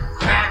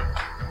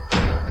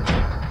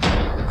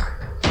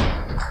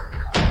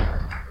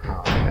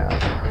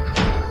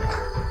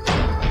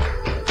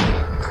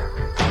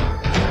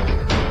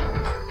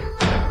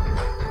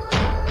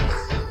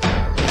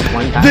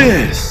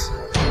This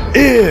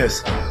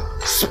is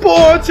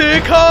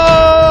Sporticus!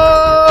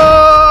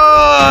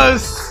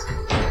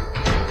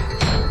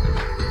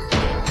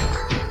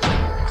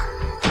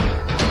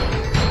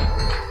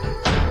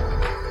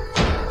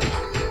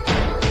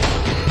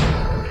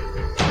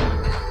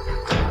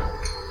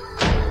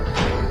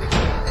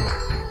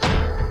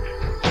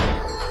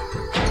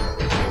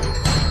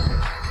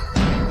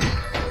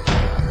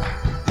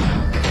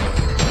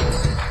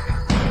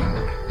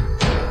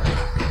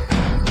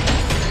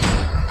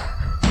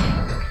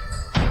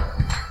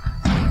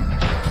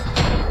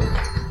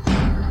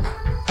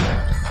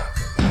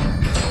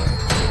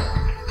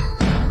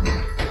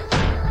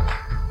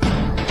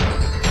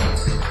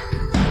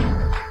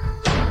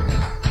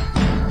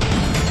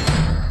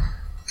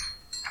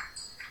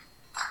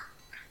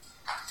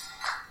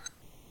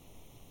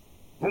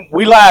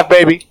 We live,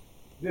 baby.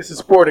 This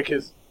is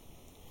Sporticus.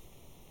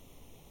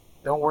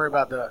 Don't worry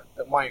about the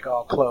mic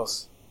all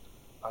close.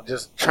 I'm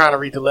just trying to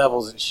read the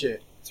levels and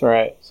shit. That's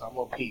right. So I'm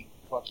gonna peek.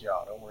 Fuck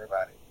y'all. Don't worry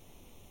about it.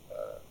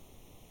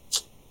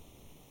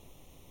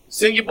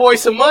 Send your boy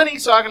some money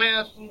so I can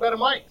have some better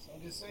mics.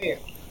 I'm just saying.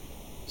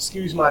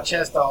 Excuse my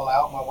chest all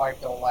out. My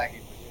wife don't like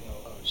it, but you know,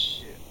 oh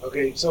shit.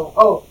 Okay,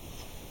 so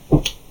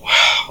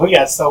we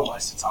got so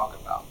much to talk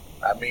about.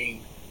 I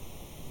mean,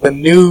 the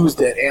news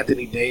that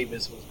Anthony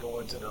Davis was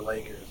going to the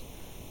Lakers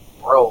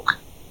broke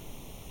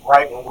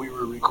right when we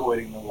were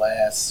recording the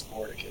last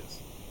Sporticus.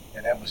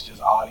 And that was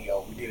just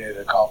audio. We did it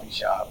at a coffee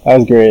shop. That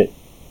was great.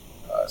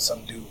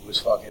 Some dude was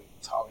fucking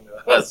talking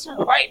to us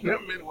right in the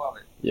middle of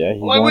it. Yeah,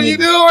 Like, what are you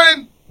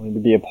doing? Wanted to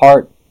be a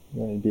part.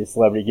 Wanted to be a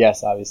celebrity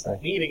guest, obviously. I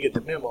need to get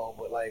the memo,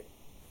 but like,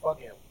 fuck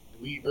him. Do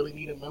we really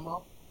need a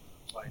memo?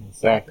 Like,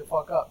 So- back the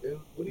fuck up, dude.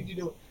 What did you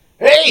do?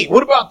 Hey,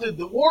 what about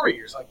the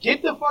Warriors? Like,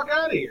 get the fuck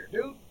out of here,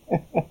 dude.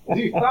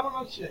 Dude, I don't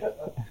know shit.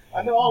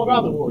 I know all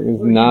about the He Warriors.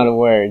 was not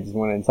aware. He just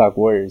wanted to talk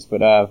Warriors.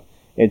 But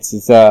it's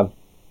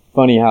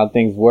funny how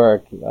things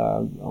work.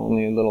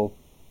 Only a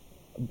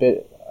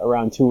bit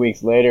around 2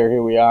 weeks later,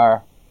 here we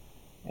are.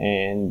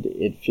 And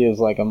it feels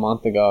like a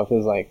month ago. It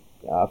feels like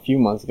a few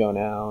months ago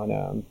now.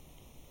 And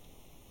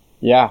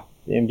yeah,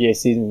 the NBA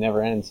season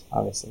never ends,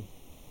 obviously.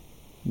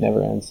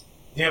 Never ends.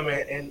 Yeah,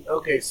 man. And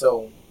okay,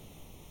 so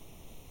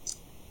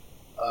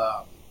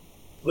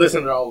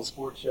listening to all the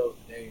sports shows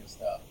today and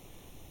stuff.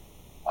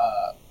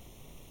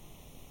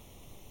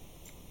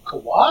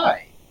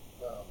 Kawhi,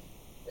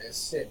 as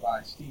said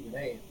by Stephen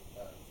A. and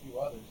a few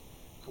others,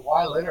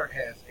 Kawhi Leonard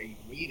has a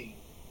meeting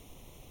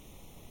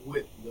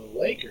with the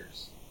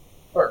Lakers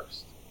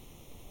first,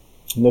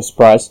 No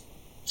surprise.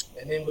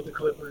 and then with the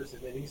Clippers,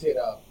 and then he said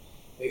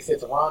they said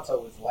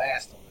Toronto is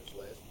last on this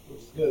list, which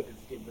is good because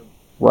it's giving them,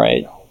 Right.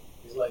 you know,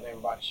 he's letting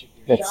everybody shoot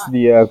their That's shot.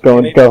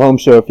 the go home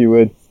show, if you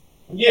would.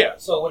 Yeah,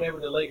 so whatever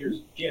the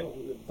Lakers get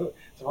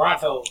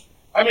Toronto,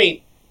 I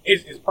mean,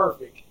 it's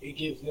perfect. It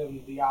gives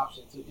them the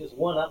option to just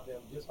one-up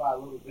them just by a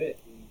little bit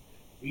and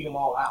beat them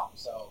all out.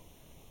 So,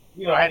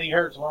 you know, had he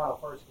heard Toronto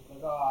first, he'd be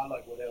like, oh, I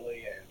like what LA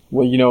has.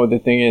 Well, you know, the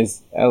thing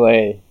is,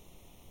 LA,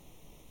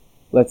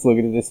 let's look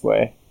at it this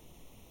way.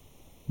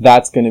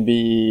 That's going to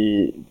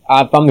be,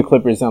 if I'm the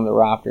Clippers, I'm the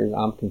Raptors,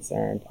 I'm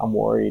concerned. I'm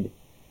worried.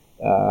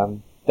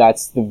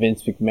 That's the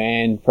Vince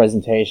McMahon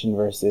presentation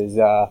versus,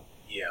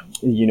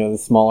 you know, the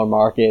smaller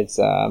markets,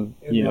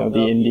 you know, the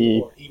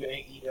indie. Or even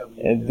AEW.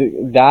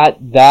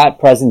 That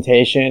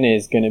presentation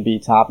is going to be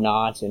top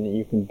notch, and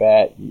you can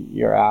bet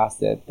your ass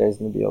that there's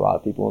going to be a lot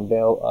of people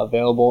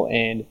available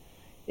and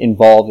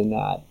involved in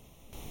that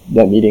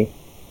meeting.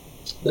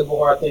 The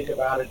more I think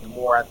about it, the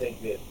more I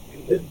think that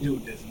this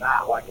dude does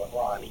not like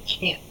LeBron. He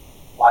can't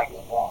like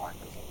LeBron.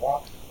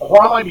 Because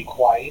LeBron might be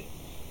quiet,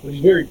 but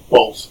he's very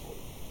boastful.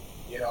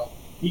 You know,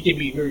 he can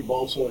be very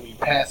boastful and be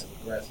passive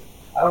aggressive.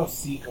 I don't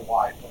see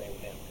Kawhi playing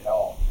with him at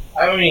all.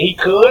 I mean, he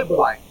could, but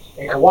like,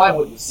 and Kawhi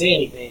wouldn't say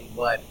anything.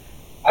 But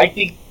I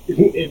think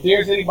if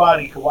there's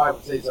anybody Kawhi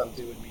would say something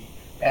to, it would be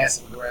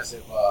passive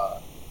aggressive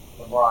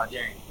LeBron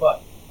James.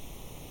 But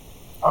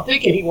I'm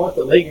thinking he wants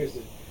the Lakers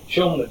to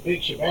show him the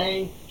big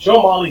shebang, show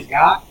him all he's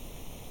got,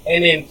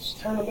 and then just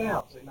turn him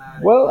down. Say, nah,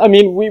 Well, I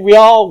mean, we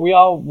all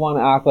want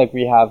to act like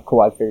we have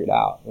Kawhi figured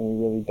out, and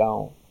we really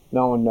don't.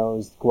 No one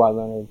knows Kawhi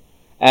Leonard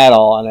at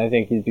all, and I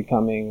think he's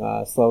becoming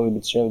slowly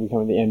but surely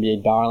becoming the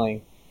NBA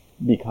darling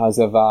because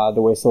of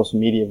the way social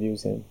media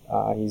views him.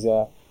 He's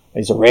a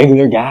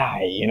regular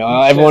guy, you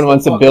know. Everyone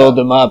wants to build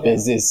him up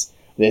as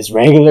this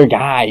regular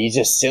guy. He's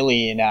just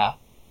silly, and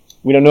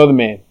we don't know the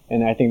man,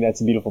 and I think that's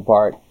the beautiful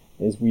part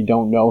is we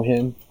don't know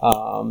him,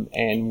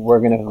 and we're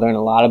gonna learn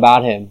a lot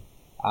about him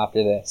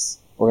after this.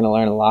 We're gonna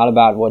learn a lot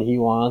about what he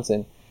wants,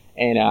 and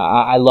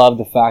I love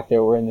the fact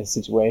that we're in this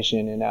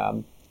situation,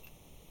 and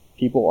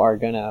people are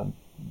gonna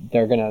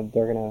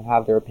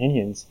have their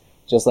opinions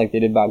just like they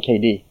did about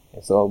KD.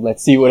 So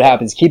let's see what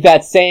happens. Keep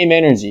that same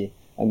energy,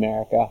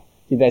 America.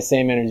 Keep that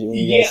same energy when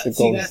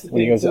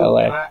you go to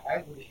LA.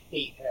 I would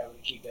hate having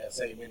to keep that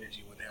same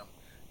energy with him.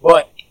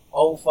 But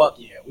oh fuck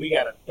yeah, we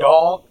got to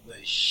dog the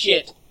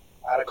shit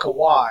out of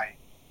Kawhi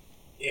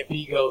if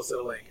he goes to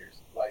the Lakers.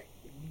 Like,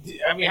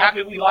 I mean, how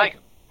could we like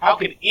him? How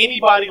could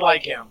anybody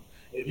like him?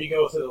 if he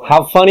goes to the Lakers.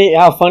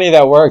 How funny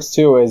that works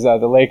too is the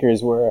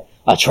Lakers were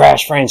a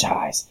trash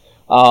franchise,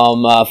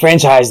 a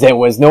franchise that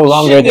was no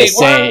longer the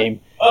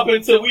same. Up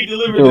until we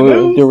delivered the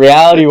news. The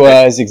reality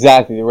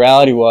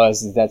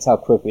was that's how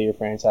quickly your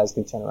franchise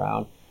can turn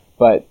around.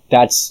 But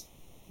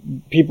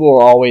people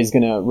are always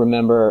gonna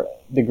remember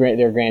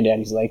their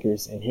granddaddy's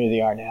Lakers, and here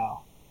they are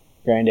now.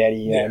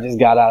 Granddaddy just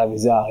got out of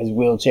his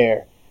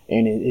wheelchair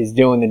and is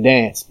doing the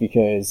dance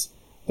because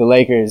the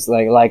Lakers,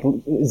 like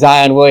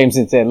Zion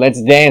Williamson said,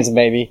 "Let's dance,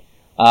 baby."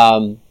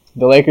 The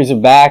Lakers are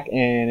back,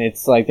 and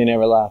it's like they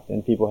never left,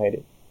 and people hate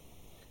it.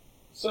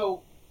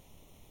 So,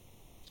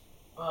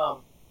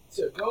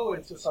 to go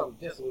into something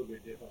just a little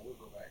bit different, we'll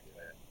go back to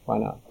that. Why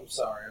not? I'm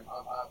sorry.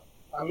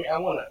 I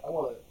wanna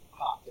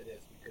hop to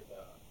this because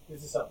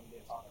this is something we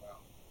didn't talk about.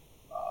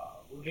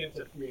 We'll get into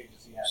the free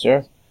agency.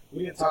 Sure.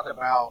 We didn't talk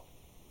about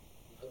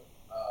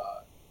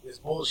this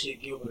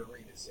bullshit Gilbert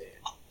Arenas said.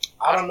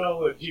 I don't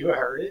know if you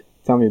heard it.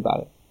 Tell me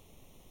about it.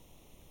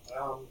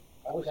 I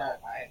wish I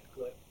had the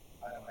clip.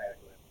 I don't have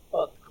the clip.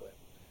 Fuck the clip.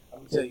 I'm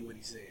gonna tell you what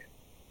he said.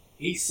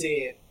 He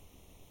said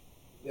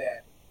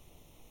that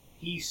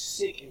he's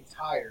sick and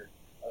tired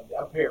of.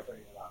 I'm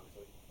paraphrasing,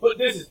 obviously, but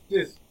this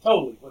is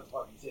totally what the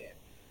fuck he said.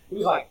 He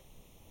was like,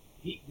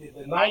 the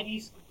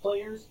 '90s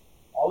players,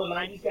 all the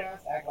 '90s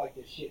guys act like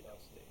this shit don't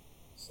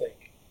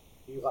stink.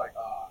 He was like,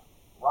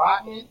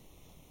 Rodman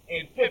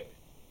and Pippen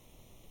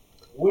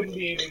wouldn't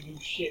be able to do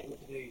shit with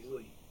today's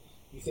league.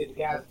 He said the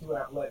guys are too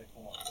athletic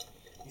for him.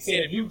 He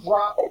said if you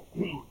drop,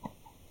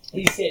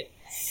 he said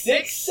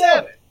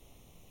 6'7"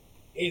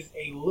 is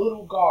a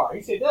little guard.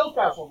 He said those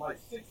guys were like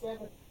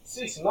 6'7",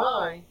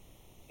 6'9",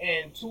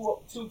 and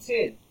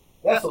 210.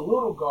 That's a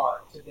little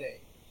guard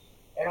today.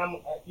 And I'm,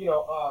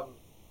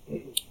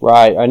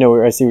 right.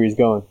 I see where he's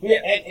going. Yeah,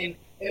 and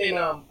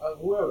then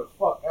whoever the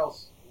fuck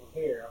else was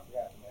there, I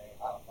forgot the name.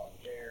 I don't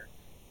fucking care.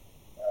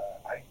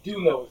 I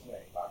do know his name.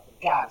 I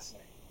forgot his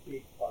name.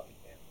 Big fucking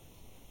difference.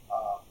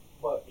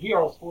 But here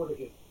on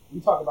Sporticus, we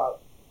talk about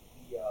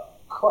the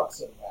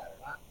crux of the matter,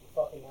 not the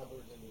fucking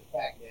numbers and the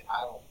fact that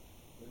I don't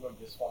remember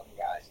this fucking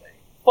guy's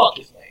name. Fuck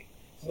his name.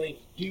 His name's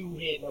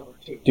Dudehead number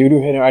 2.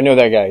 Dudehead, I know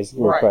that guy. He's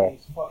right. Player.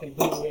 He's fucking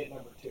Dudehead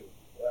number 2.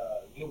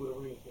 Gilbert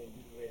Arenas being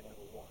Dudehead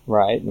number 1.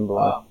 Right, number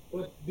 1.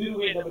 But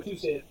Dudehead number 2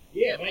 says,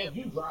 yeah, man, if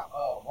you drop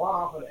Ron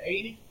off in the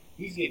 80s,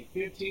 he's getting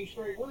 15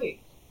 straight rings.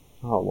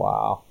 Oh,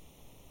 wow.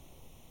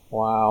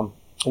 Wow.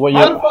 Well,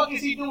 how the fuck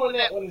is he doing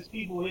that when there's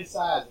people his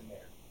size in there?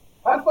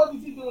 How the fuck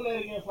is he doing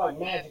that against like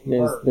Magic and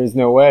Bird? There's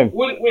no way.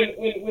 When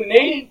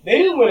they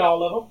didn't win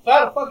all of them, so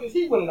how the fuck is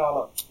he winning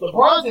all of them?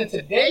 LeBron's in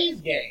today's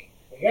game,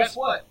 and guess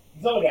what?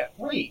 He's only got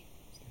 3.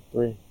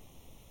 3.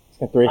 He's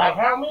got 3. Like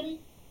how many?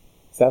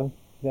 7.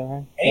 Is that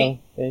right? 8.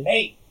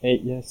 8.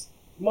 8. Yes.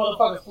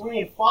 Motherfuckers 3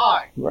 and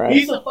 5. Right.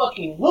 He's a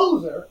fucking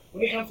loser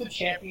when it comes to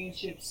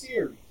championship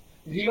series.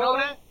 Did you know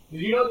that?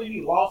 Did you know that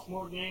he lost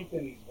more games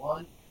than he's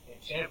won in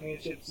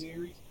championship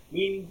series?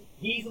 Meaning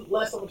he's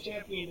less of a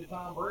champion than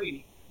Tom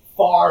Brady.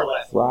 Far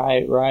less.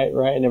 Right.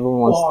 And everyone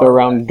wants to throw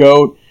around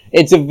GOAT.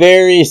 It's a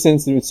very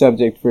sensitive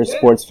subject for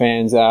sports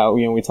fans.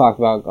 We talked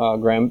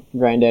about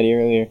Granddaddy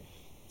earlier.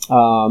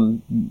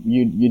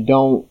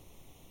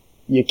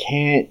 You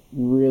can't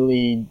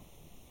really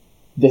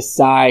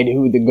decide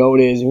who the GOAT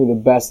is, who the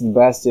best of the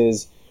best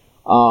is,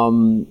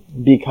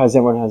 because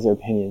everyone has their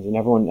opinions and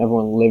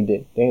everyone lived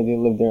it. They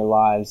lived their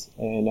lives,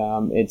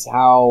 and it's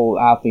how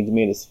athletes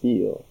made us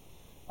feel,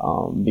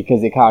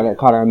 because they caught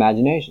our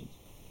imaginations,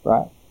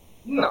 right?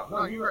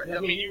 No, you're right. I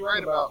mean, you're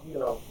right about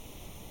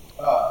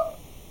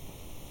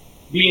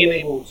being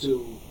able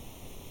to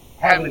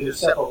having to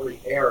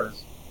separate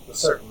eras for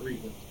certain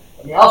reasons.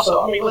 I mean,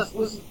 also, let's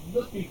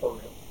be for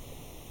real.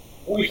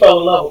 We fell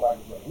in love with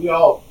Michael Jordan. We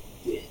all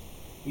did.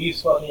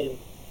 He's fucking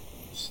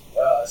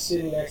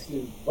sitting next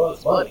to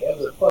Bugs Bunny. That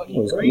was a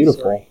fucking great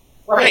beautiful. Screen.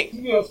 Right?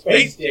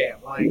 Space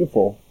Jam. Like,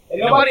 beautiful.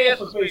 And nobody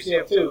asked for Space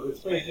Jam 2, because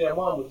Space Jam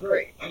 1 was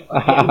great.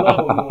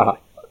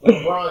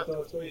 LeBron's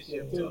doing Space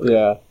Jam 2.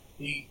 Yeah.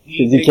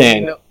 Because he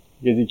can.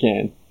 Because he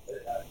can.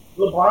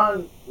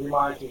 LeBron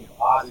reminds me of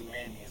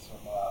Ozymandias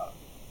from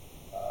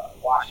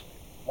Washington.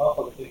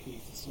 Motherfucker think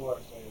he's the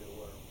smartest man in the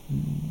world.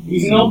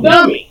 He's no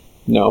dummy.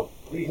 No.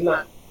 He's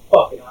not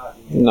fucking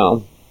Ozymandias.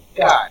 No.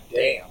 God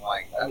damn.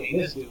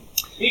 This dude.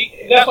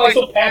 That's why he's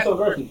so passive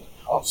aggressive.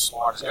 I'm the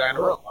smartest guy in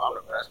the room. I'm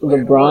the best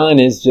player.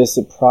 LeBron is just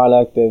a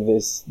product of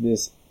this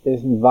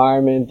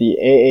environment, the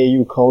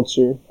AAU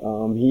culture.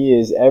 He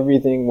is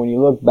everything. When you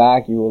look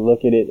back, you will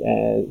look at it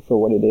for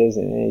what it is,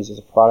 and he's just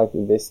a product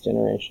of this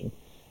generation.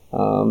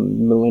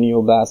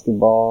 Millennial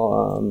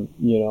basketball.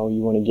 You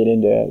want to get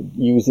into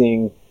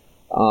using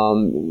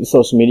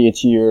social media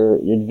to your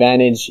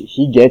advantage.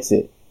 He gets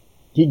it.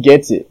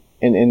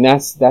 And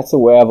that's the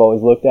way I've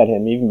always looked at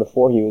him. Even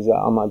before he was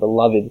on my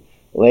beloved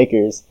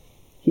Lakers,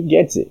 he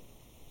gets it.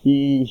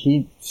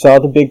 He saw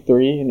the big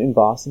 3 in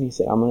Boston. He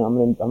said, "I'm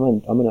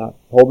gonna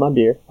hold my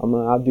beer.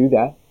 I'll do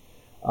that."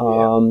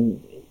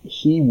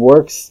 He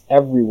works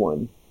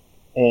everyone,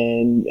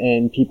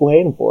 and people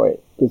hate him for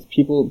it because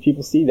people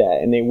see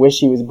that and they wish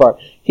he was a part.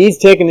 He's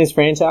taken this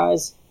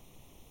franchise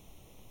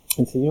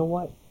and say, you know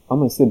what? I'm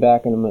gonna sit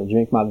back and I'm gonna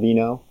drink my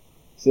vino,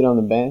 sit on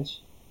the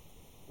bench,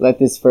 let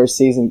this first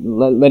season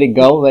let it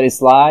go, let it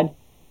slide,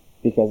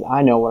 because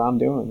I know what I'm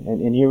doing.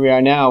 And here we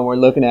are now. We're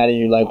looking at it. And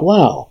you're like,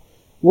 wow,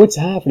 what's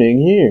happening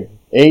here?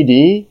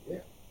 AD,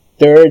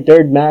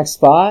 third max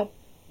spot.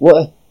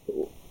 What?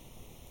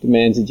 The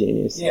man's a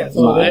genius. Yeah.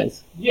 So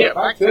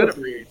back to the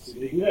free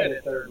agency. You had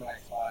a third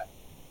max spot.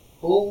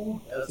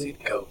 Who does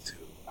it go to?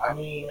 I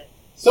mean,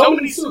 so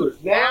many suitors.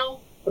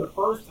 Now, for the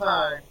first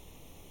time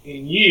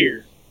in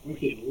years, we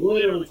can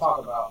literally talk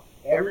about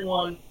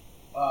everyone.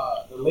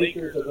 The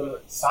Lakers are going to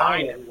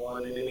sign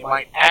everyone, and then they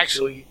might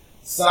actually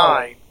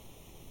sign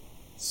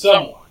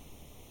someone.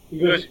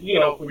 Because,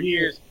 for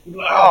years, you'd be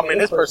like, oh man,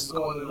 this person's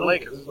going to the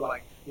Lakers. It's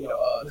like,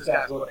 this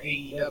guy's going to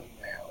AEW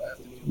now. That's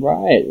the new.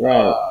 Right.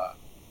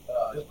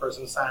 This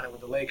person's signing with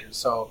the Lakers.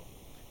 So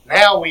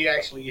now we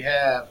actually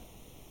have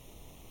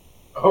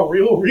a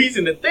real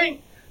reason to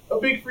think a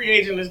big free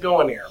agent is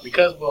going there.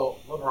 Because,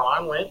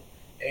 LeBron went,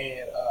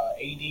 and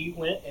AD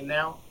went, and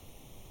now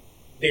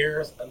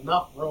there's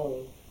enough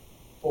room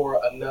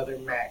for another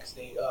max.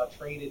 They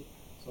traded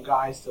some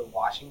guys to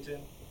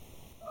Washington.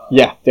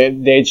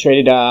 They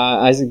traded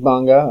Isaac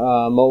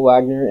Bonga, Mo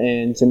Wagner,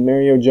 and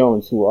Mario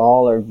Jones, who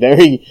all are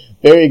very,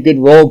 very good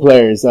role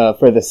players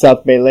for the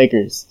South Bay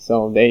Lakers.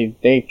 So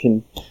they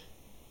can.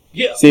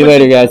 Yeah. See you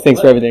later, guys.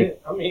 Thanks for everything.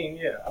 I mean,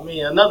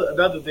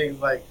 another thing is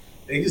like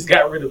they just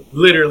got rid of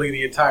literally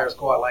the entire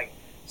squad. Like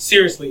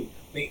seriously,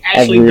 they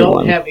actually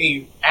don't have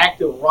a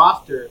active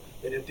roster.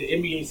 That if the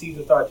NBA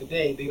season started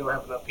today, they don't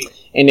have enough people.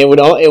 And it would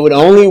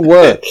only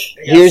work.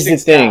 Here's the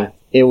thing. Guys.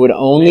 It would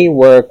only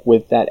work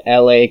with that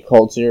LA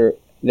culture.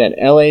 That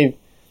LA.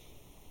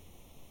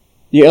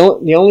 The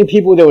only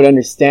people that would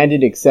understand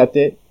it, accept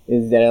it,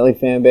 is that LA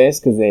fan base,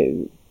 because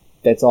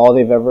that's all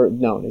they've ever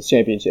known is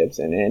championships.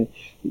 And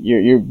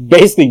you're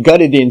basically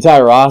gutted the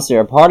entire roster.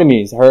 A part of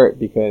me is hurt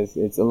because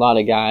it's a lot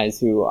of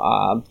guys who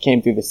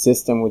came through the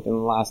system within the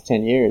last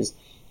 10 years.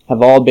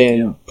 Have all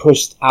been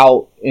pushed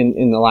out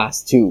in the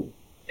last 2.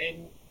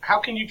 And how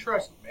can you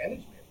trust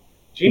management?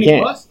 Jeannie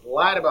Buss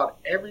lied about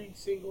every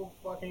single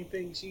fucking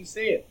thing she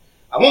said.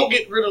 I won't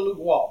get rid of Luke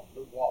Walton.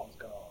 Luke Walton's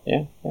gone.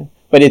 Yeah.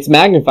 But it's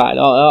magnified.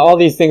 All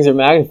these things are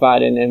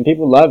magnified, and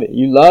people love it.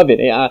 You love it.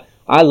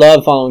 I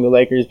love following the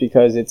Lakers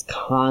because it's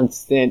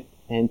constant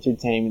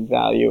entertainment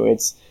value.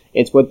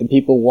 It's what the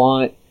people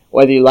want,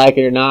 whether you like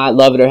it or not,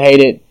 love it or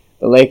hate it.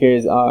 The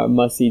Lakers are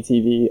must-see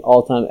TV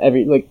all time.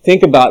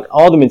 Think about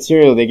all the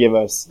material they give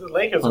us. The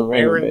Lakers are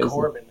Baron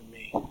Corbin to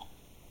me.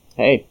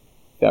 Hey,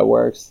 that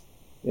works.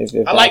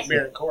 I like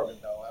Baron Corbin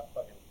though.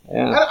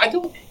 I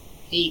don't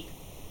hate.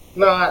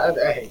 No, I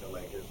hate the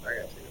Lakers. I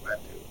gotta tell you that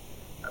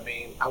too. I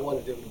mean, I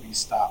wanted them to be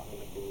stopped when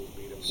the Bulls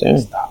beat them. Sure.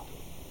 They stopped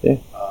them.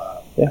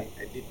 Yeah.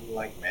 I didn't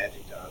like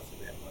Magic Johnson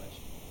that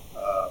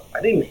much.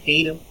 I didn't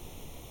hate him.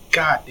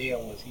 God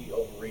damn, was he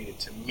overrated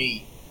to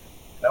me.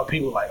 Now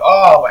people are like,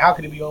 oh, but how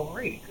could he be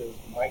overrated? Because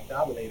Mike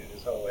dominated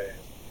his whole ass.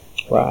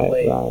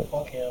 Right.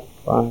 Fuck him.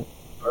 Right.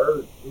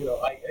 Bird,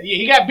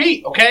 he got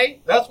beat, okay?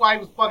 That's why he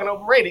was fucking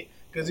overrated,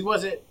 because he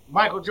wasn't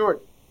Michael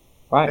Jordan.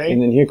 Right, okay?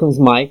 And then here comes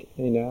Mike,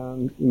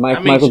 and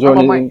Michael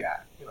Jordan. I'm a Mike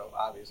guy,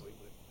 obviously.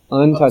 But,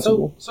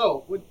 untouchable.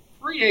 So with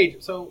free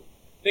agents, so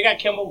they got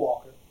Kemba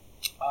Walker,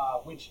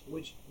 which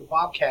the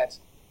Bobcats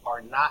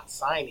are not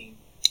signing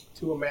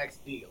to a max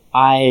deal.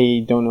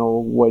 I don't know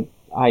what.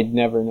 I'd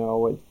never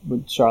know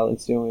what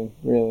Charlotte's doing,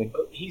 really.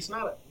 But he's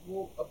not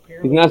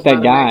apparently he's not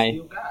that guy. A max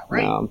deal guy,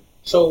 right? No.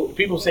 So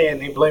people saying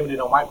they blaming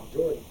it on Michael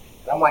Jordan.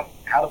 And I'm like,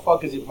 how the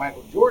fuck is it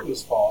Michael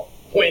Jordan's fault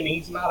when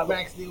he's not a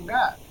max deal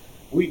guy?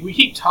 We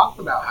keep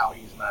talking about how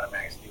he's not a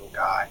max deal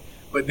guy,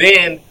 but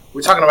then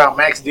we're talking about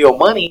max deal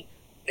money,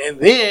 and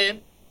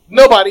then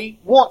nobody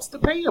wants to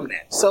pay him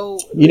that. So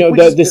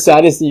the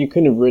saddest thing, you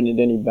couldn't have written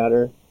it any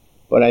better.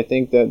 But I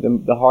think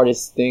the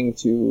hardest thing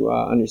to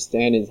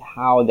understand is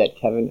how that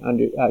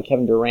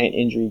Kevin Durant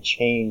injury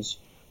changed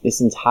this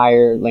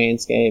entire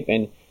landscape.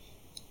 And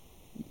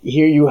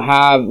here you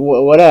have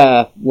what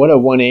a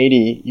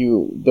 180.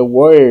 The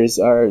Warriors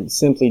are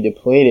simply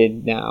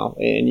depleted now,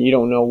 and you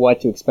don't know what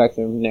to expect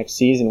them next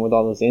season with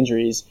all those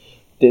injuries.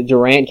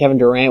 Kevin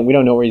Durant, we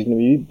don't know where he's going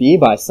to be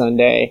by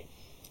Sunday.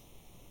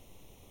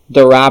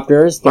 The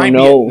Raptors don't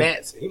know.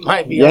 He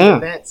might be on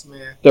the Nets,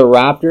 man. The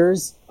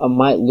Raptors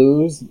might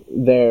lose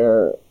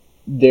their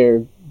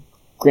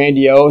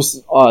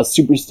grandiose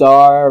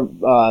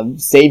superstar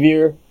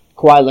savior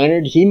Kawhi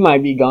Leonard. He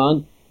might be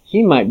gone.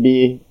 He might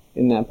be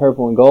in that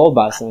purple and gold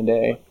by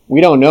Sunday.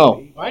 We don't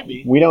know. He might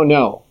be. We don't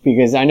know,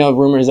 because I know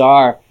rumors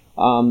are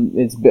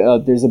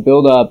there's a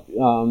build-up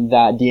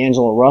that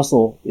D'Angelo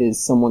Russell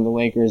is someone the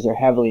Lakers are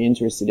heavily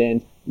interested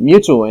in,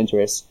 mutual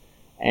interest,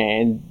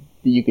 and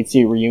you could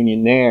see a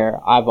reunion there.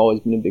 I've always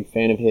been a big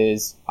fan of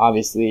his.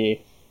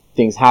 Obviously,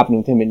 things happened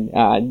with him in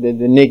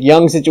the Nick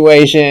Young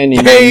situation.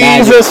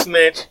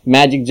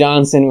 Magic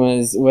Johnson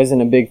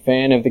wasn't a big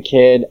fan of the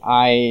kid.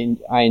 I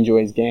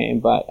enjoy his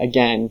game, but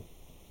again,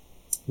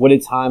 what a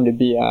time to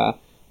be a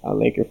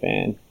Laker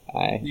fan.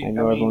 I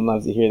know everyone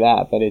loves to hear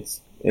that, but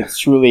it's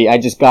truly. I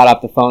just got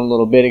off the phone a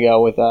little bit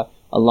ago with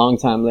a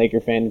longtime Laker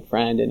fan and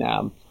friend,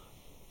 and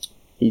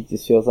he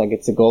just feels like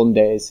it's the golden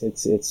days.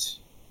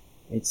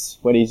 It's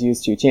what he's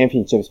used to.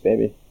 Championships,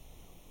 baby.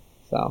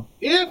 So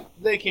if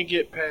they can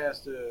get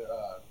past the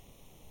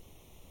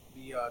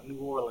New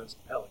Orleans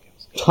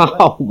Pelicans,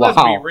 wow.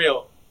 Let's be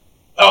real.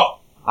 Oh,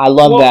 I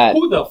love that.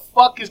 Who the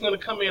fuck is going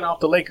to come in off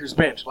the Lakers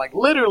bench? Like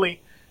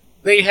literally,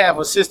 they have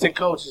assistant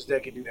coaches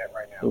that can do that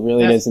right now. It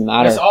really doesn't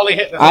matter. That's all they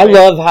hit. I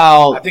love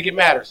how. I think it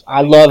matters.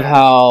 I love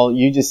how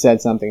you just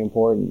said something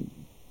important.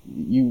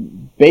 You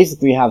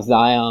basically have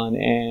Zion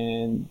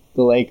and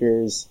the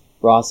Lakers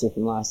roster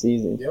from last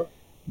season.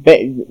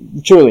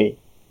 Yep. Truly,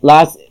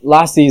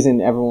 last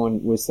season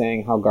everyone was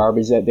saying how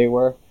garbage that they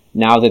were.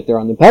 Now that they're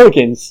on the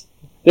Pelicans,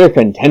 they're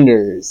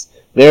contenders.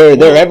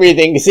 They're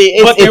everything. See,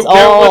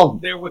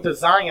 they're with the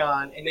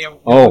Zion, and they're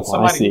with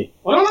somebody. I see.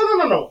 Well,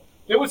 no.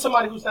 They're with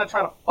somebody who's not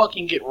trying to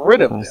fucking get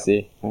rid of them.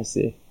 I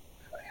see.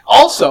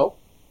 Also,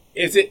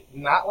 is it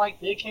not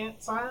like they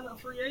can't sign a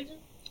free agent?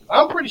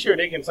 I'm pretty sure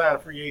they can sign a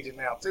free agent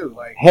now too.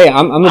 Like, hey,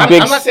 I'm not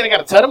saying they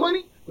got a ton of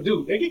money, but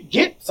dude, they could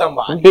get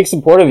somebody. I'm a big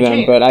supporter of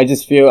them, but I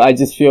just feel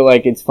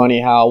like it's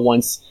funny how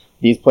once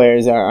these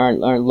players aren't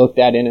looked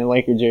at in a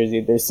Laker jersey,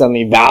 they're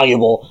suddenly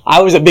valuable.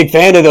 I was a big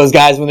fan of those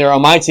guys when they were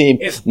on my team.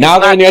 Now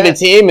they're on the other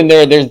team and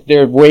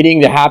they're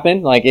waiting to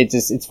happen. Like it's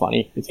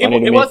funny. It's funny to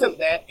me. It wasn't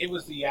that. It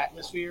was the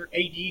atmosphere. AD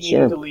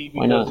needed to leave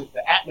because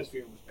the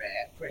atmosphere was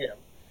bad for him,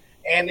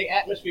 and the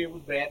atmosphere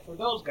was bad for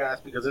those guys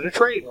because of the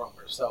trade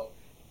rumors. So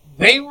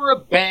they were a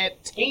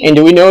bad team. And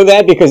do we know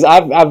that? Because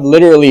I've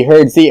literally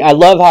heard. See, I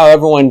love how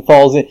everyone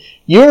falls in.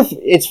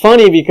 It's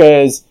funny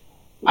because.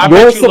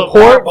 Your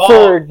support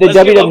for the WWE.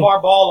 Let's get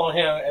LeVar Ball on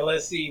him and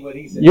let's see what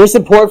he says. Your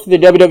support for the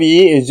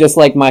WWE is just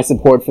like my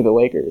support for the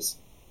Lakers.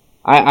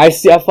 I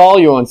follow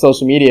you on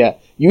social media.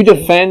 You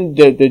defend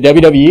the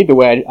WWE the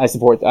way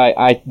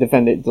I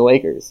defend the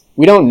Lakers.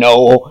 We don't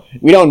know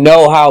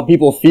how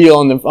people feel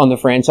on the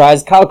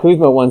franchise. Kyle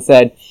Kuzma once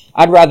said,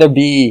 "I'd rather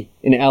be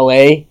in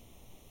LA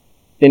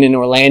than in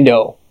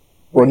Orlando,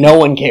 where no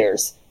one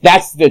cares."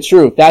 That's the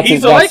truth.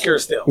 He's a Laker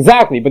still.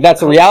 Exactly, but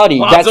that's a reality.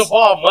 Lonzo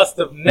Ball must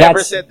have never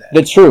said that.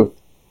 The truth.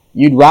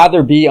 You'd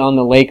rather be on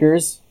the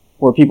Lakers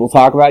where people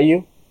talk about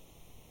you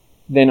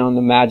than on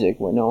the Magic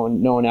where no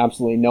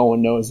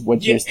one knows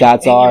what your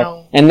stats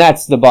are. And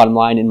that's the bottom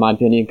line in my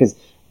opinion, because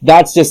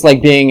that's just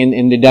like being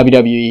in the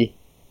WWE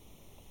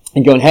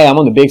and going, hey, I'm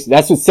on the big show.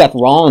 That's what Seth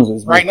Rollins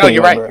was. Right, no,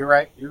 you're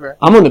right.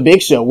 I'm on the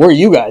big show. Where are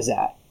you guys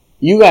at?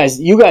 You guys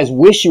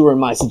wish you were in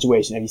my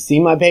situation. Have you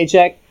seen my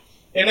paycheck?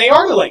 And they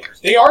are the Lakers.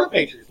 They are the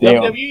Patriots.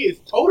 WWE is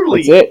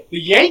totally the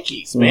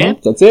Yankees, man.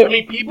 Mm-hmm. That's it. I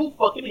mean, people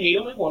fucking hate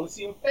them and want to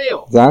see them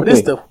fail. Exactly. But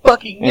it's the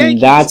fucking Yankees.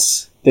 And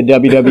that's the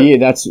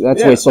WWE. That's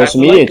the way social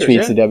media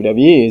treats the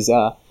WWE. Is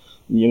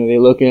they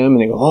look at them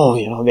and they go,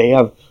 oh, they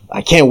have.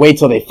 I can't wait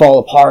till they fall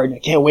apart. I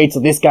can't wait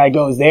till this guy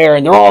goes there,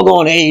 and they're all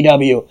going to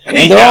AEW,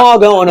 and they're all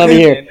going over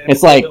here. And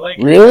it's like,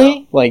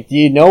 really? Like, do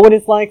you know what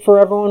it's like for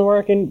everyone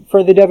working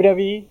for the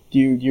WWE? Do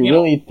you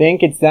really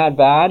think it's that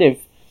bad if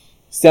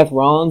Seth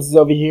Rollins is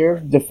over here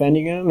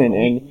defending him, and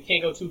we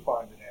can't go too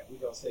far into that. We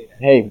don't say that.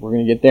 Hey, we're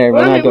gonna get there.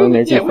 We're not going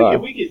there too far.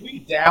 We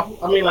could dabble.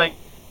 I mean, like,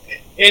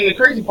 and the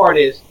crazy part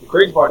is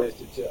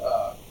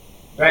to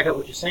back up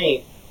what you're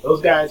saying.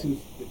 Those guys the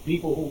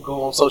people who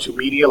go on social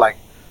media, like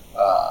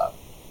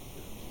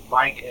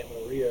Mike and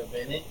Maria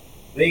Bennett,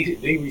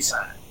 they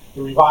resigned.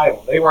 The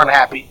Revival, they weren't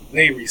happy.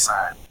 They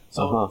resigned.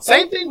 So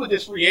same thing with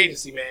this free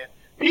agency, man.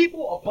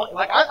 People are playing.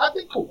 Like I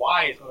think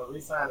Kawhi is going to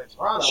resign in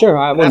Toronto. Sure,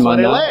 I wouldn't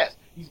mind that.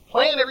 He's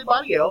playing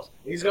everybody else.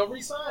 He's going to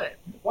resign.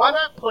 Why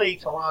not play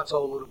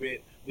Toronto a little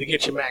bit to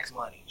get your max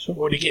money? Sure.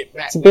 Or to get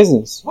max. It's a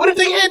business. What if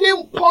they had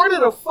him part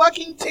of the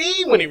fucking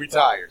team when he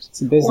retires?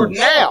 It's a business. Or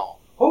now.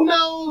 Who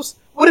knows?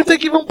 What if they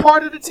give him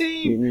part of the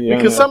team?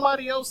 Because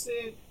somebody else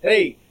said,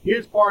 hey,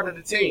 here's part of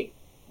the team.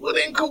 Well,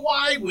 then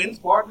Kawhi wins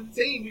part of the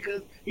team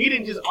because he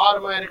didn't just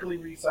automatically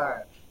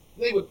resign.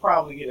 They would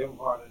probably get him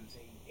part of the team.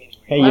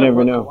 Hey, you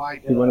never know.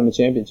 He won him a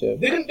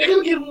championship. They're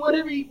gonna give him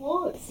whatever he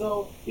wants,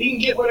 so he can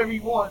get whatever he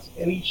wants,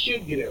 and he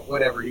should get it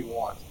whatever he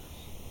wants.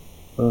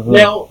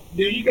 Now,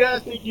 do you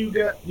guys think you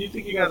guys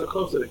are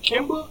closer to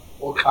Kemba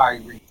or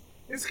Kyrie?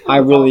 I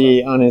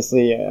really,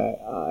 honestly,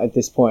 at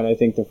this point, I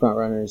think the front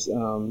runners,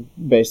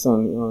 based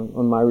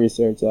on my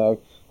research,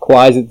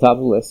 Kawhi's at the top of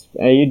the list.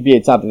 He'd be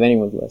at the top of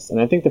anyone's list,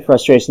 and I think the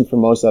frustration for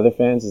most other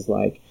fans is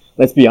like,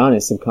 let's be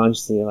honest,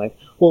 subconsciously, you're like,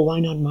 well, why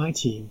not my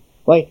team?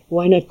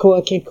 Why not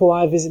Kawhi? Can't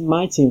Kawhi visit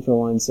my team for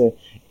once? Or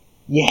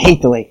you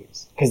hate the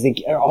Lakers because they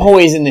are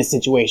always in this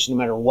situation no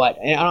matter what.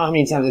 And I don't know how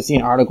many times I've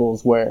seen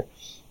articles where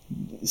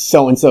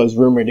so-and-so is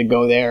rumored to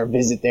go there,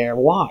 visit there.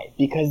 Why?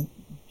 Because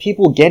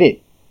people get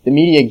it. The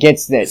media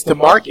gets that. It's the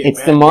market,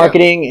 It's the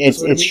marketing. Yeah.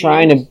 It's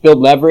trying to build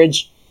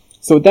leverage.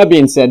 So with that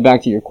being said,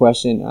 back to your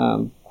question,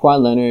 Kawhi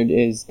Leonard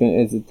is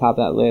at the top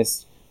of that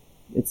list.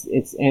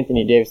 It's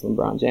Anthony Davis and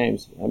LeBron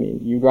James. I mean,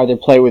 you'd rather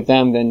play with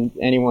them than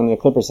anyone the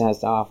Clippers has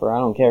to offer. I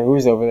don't care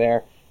who's over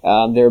there.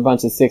 They're a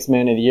bunch of 6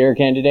 Man of the Year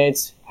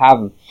candidates. Have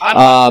them.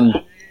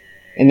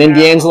 And then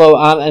D'Angelo,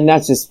 and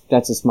that's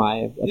just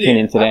my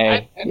opinion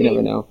today. You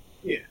never know.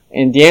 Yeah,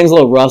 And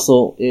D'Angelo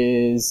Russell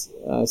is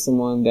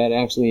someone that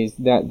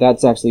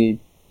that's actually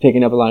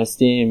picking up a lot of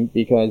steam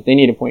because they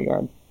need a point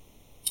guard.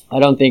 I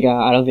don't think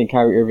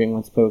Kyrie Irving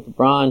wants to play with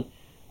LeBron.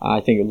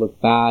 I think it would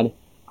look bad.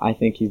 I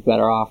think he's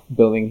better off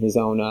building his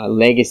own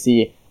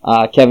legacy.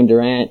 Kevin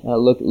Durant,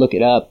 look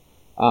it up.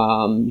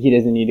 He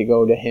doesn't need to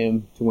go to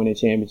him to win a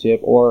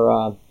championship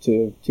or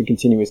to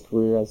continue his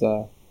career as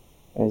a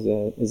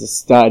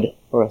stud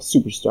or a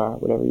superstar,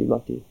 whatever you'd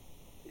like to use.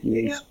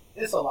 Yeah,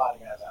 there's a lot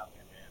of guys out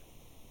there, man.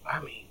 I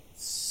mean,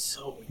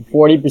 so many.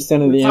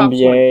 40% of the top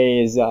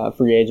NBA is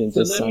free agents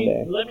this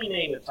Sunday. Let me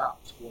name the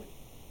top 20.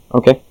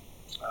 Okay.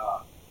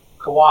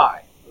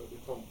 Kawhi,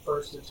 from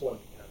 1st to 20th,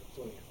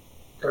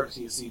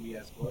 courtesy of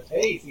CBS Sports.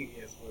 Hey,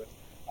 CBS Sports.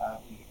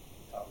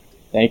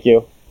 Thank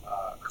you.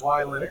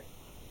 Kawhi Leonard.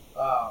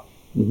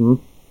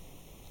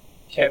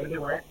 Kevin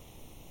Durant.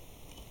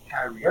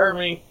 Kyrie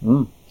Irving.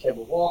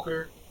 Kemba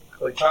Walker.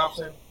 Klay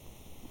Thompson.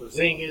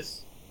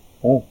 Porzingis.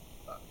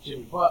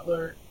 Jimmy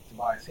Butler.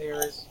 Tobias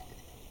Harris.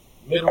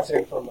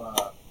 Middleton from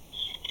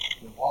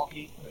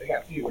Milwaukee. They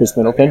got a few. Chris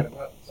Middleton.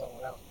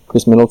 Someone else.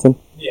 Chris Middleton.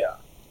 Yeah.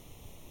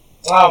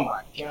 Oh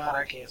my God,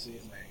 I can't see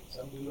his name.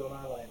 Some dude on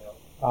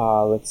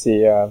Orlando. Let's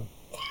see.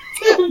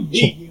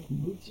 Vucic.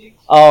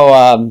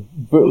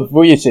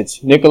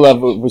 Vucic. Nikola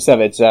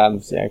Vucevic.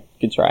 Yeah,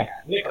 good try.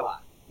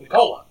 Nikola.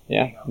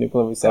 Yeah,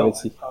 Nikola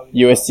Vucevic.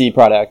 USC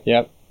product.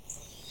 Yep.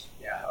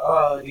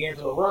 Yeah.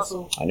 D'Angelo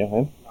Russell. I know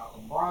him.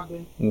 Malcolm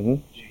Brogdon.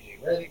 J.J.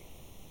 Redick.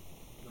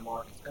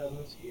 DeMarcus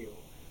Cousins.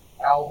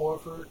 Al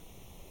Horford.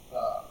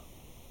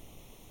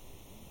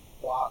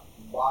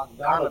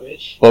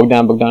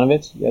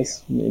 Bogdanovich.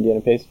 Yes, yeah. Indiana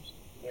Pacers.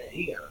 Man,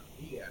 he got a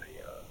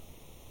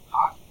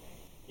hockey man.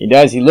 He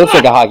does. He looks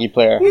like a hockey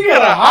player. He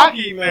got a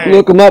hockey man.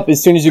 Look him up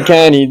as soon as you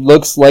can. He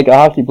looks like a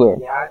hockey player.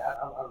 Yeah, I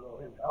don't know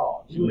him at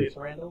all. Julius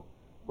Randle,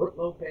 Brook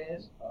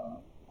Lopez,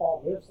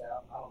 Paul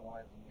Millsap. I don't know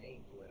why his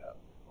name lit up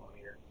on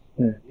here.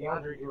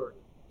 DeAndre Jordan.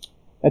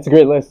 That's a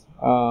great list.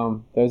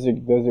 Those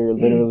are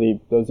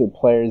literally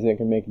players that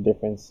can make a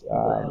difference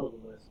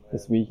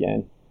this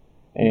weekend.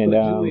 And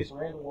Julius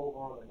Randle over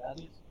on the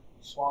Nuggets.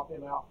 Swap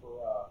him out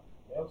for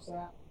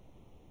Millsap.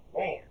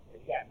 Man,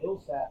 if you got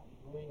Millsap,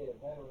 you bring in a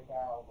veteran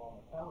guy over on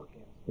the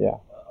Pelicans. Yeah. A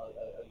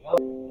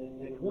young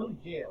that really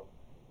jail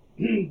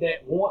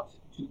that wants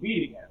to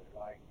be together.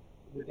 Like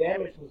the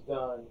damage was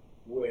done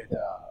with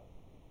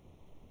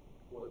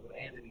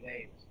Anthony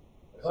Davis.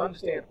 It's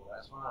understandable.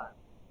 That's fine.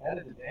 Now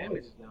that the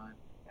damage is done,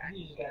 now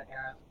you just got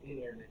guys in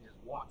there that just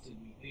want to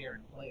be there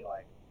and play.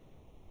 Like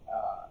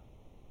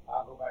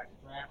I'll go back to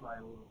draft night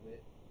a little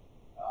bit.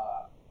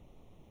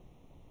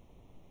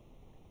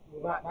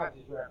 Well, not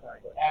just draft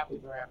night, but after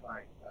draft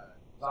night,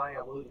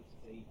 Zion Williamson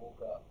said he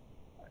woke up.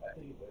 I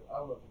think I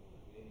don't know if it was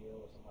a video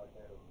or something like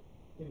that. I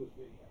think it was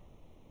video.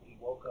 He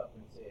woke up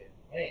and said,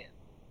 "Man,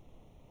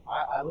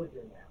 I live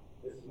here now.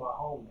 This is my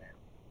home now.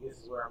 This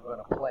is where I'm going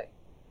to play."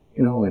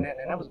 You know, and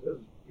that was a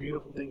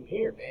beautiful thing to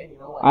hear, man. You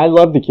know, like, I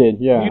love the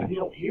kid. Yeah. You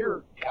don't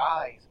hear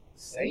guys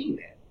saying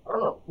that. I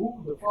don't know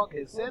who the fuck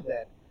has said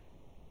that.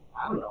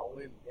 I don't know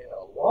in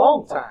a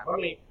long time. I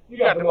mean, you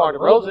got DeMar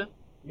DeRozan,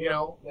 you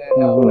know, that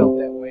felt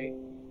that way,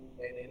 and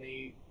then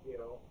it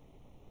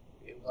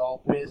was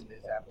all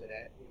business after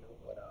that, you know.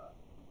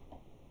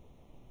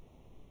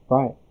 But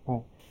Right.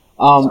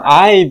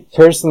 I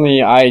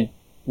personally,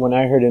 when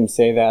I heard him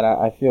say that,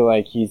 I feel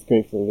like he's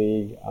great for the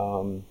league.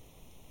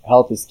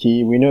 Health is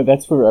key. We know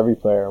that's for every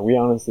player. We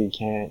honestly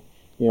can't.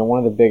 You know, one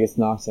of the biggest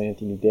knocks on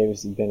Anthony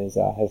Davis has been his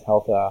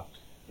health.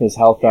 His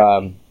health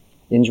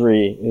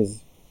injury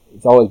is.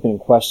 It's always been in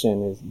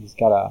question. He's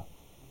got a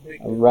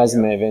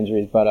resume of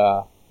injuries,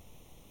 but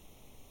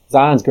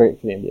Zion's great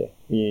for the NBA.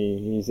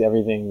 He's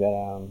everything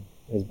that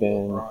has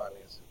been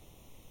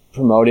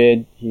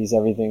promoted. He's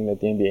everything that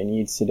the NBA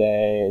needs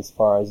today as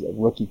far as a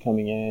rookie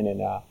coming in.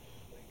 And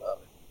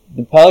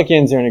the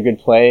Pelicans are in a good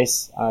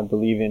place. I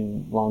believe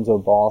in Lonzo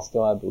Ball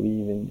still. I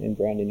believe in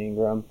Brandon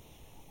Ingram.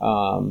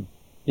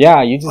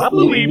 Yeah, you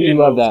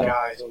love that.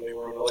 Guys when they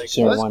were on the Lakers.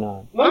 Sure, why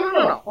not?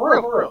 No.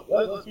 For real.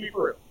 Let's be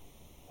for real.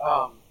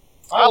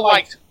 I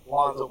liked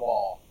Lonzo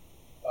Ball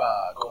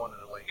going to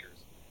the Lakers.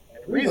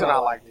 And the reason I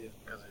liked it is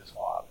because of his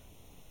father.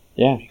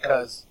 Yeah.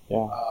 Because he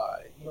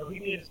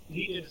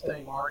did his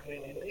thing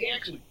marketing, and they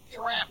actually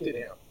drafted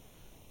him.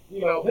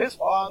 You know, his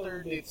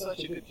father did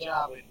such a good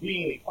job at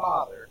being a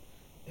father.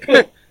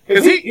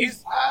 Because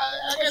he's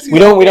I guess he's we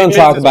don't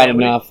talk about it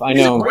enough. I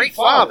know. He's a great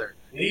father.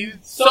 He's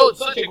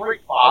such a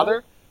great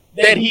father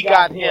that he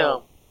got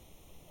him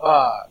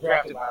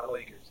drafted by the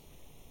Lakers.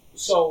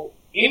 So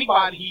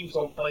anybody he was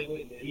going to play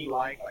with that he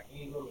liked, like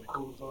Ingram and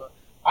Kuzma,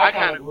 I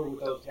kind of grew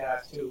with those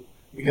guys too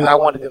because I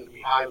wanted them to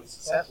be highly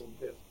successful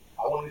because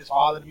I wanted his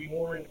father to be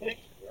more in the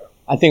picture. Bro.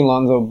 I think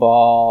Lonzo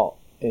Ball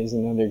is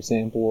another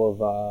example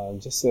of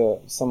just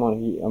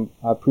someone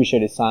I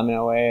appreciate his time in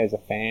LA as a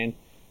fan,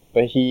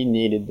 but he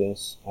needed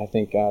this. I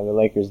think the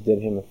Lakers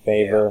did him a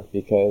favor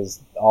because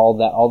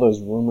all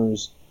those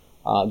rumors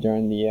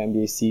during the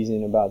NBA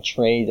season about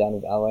trades out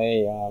of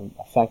LA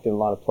affected a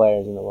lot of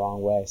players in the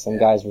wrong way. Some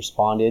guys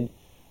responded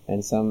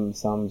and some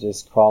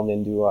just crawled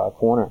into a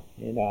corner.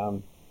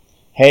 And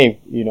hey,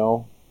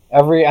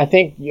 I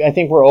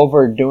think we're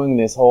overdoing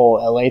this whole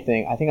LA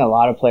thing. I think a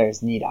lot of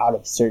players need out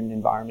of certain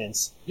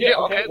environments. Yeah,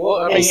 okay. Well,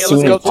 I mean, as let's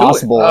soon go as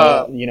possible.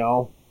 to it. You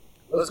know,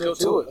 Let's go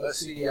to it. Let's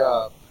see.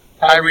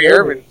 Kyrie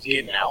Irving's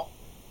getting out.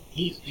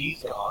 He's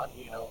gone.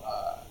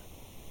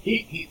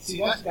 He see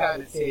that's the guy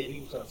that said he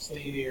was gonna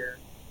stay there.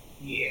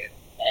 He had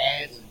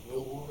ads and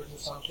billboards or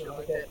something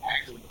like that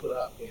actually put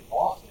up in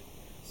Boston,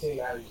 saying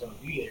how he was gonna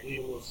be there. Did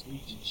a little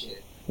speech and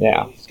shit.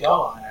 Yeah. And he's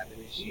gone after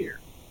this year.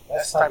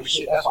 That's the type of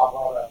shit. That's why I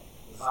brought up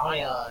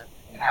Zion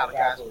and how the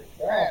guys were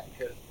drafted,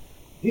 because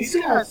these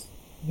guys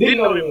didn't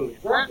know they were going to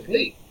be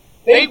drafted.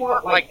 They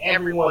weren't like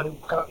everyone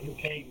who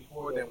came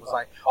before them was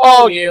like,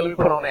 oh yeah, let me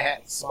put on a hat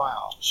and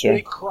smile. Sure.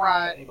 They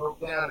cried and broke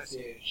down and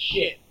said,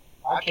 shit,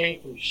 I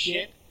came from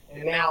shit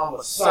and now I'm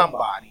a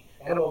somebody.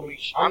 And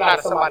I'm not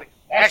a somebody.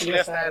 Actually,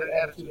 that's not the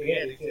attitude they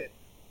had. They said,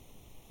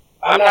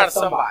 I'm not a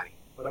somebody,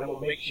 but I'm going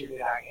to make sure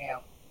that I am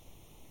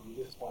from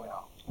this point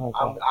on.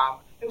 Okay.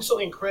 They were so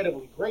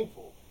incredibly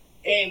grateful.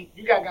 And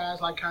you got guys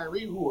like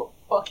Kyrie who are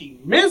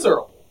fucking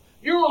miserable.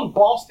 You're on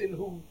Boston,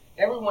 who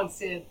everyone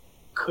said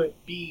could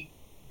be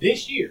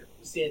this year.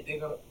 Said they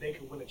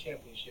could win a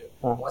championship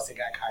once they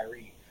got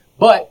Kyrie.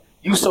 But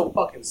you so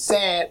fucking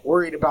sad,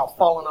 worried about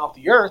falling off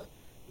the earth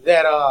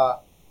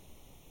that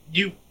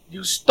you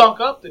stunk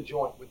up the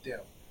joint with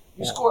them.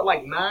 You scored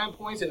like 9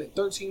 points and then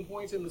 13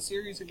 points in the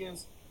series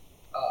against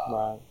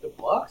the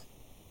Bucks.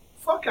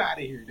 Fuck out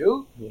of here,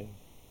 dude. Yeah.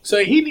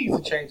 So he needs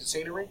to change the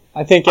scenery.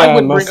 I think I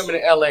wouldn't bring him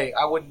into LA.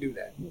 I wouldn't do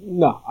that.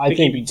 No, I think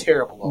he'd be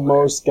terrible over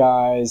most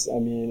guys, I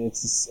mean,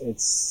 it's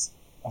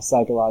a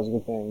psychological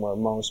thing where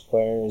most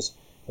players,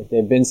 if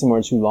they've been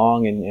somewhere too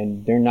long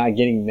and they're not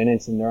getting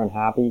minutes and they're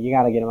unhappy, you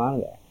got to get them out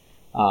of there.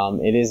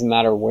 It doesn't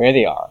matter where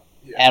they are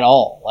at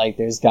all. Like,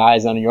 there's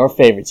guys on your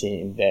favorite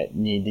team that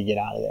need to get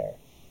out of there.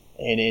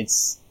 And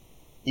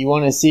you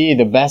want to see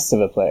the best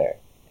of a player.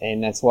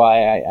 And that's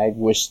why I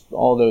wish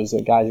all those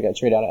guys that got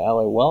traded out of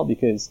LA well,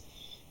 because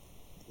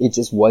it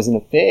just wasn't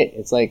a fit.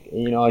 It's like,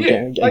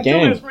 again.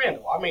 Julius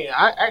Randle. I mean,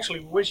 I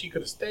actually wish he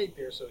could have stayed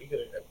there so he could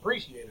have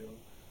appreciated him.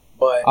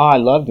 But I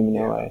loved him in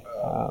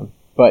LA.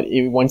 But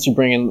once you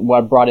brought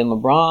in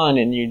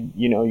LeBron and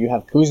you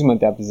have Kuzma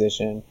at that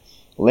position,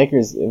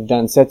 Lakers have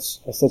done such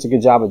a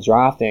good job of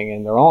drafting,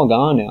 and they're all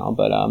gone now.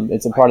 But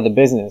it's a part of the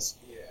business.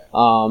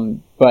 Yeah.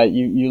 But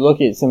you look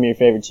at some of your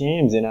favorite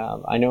teams, and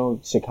I know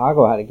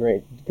Chicago had a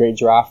great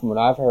draft from what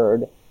I've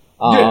heard.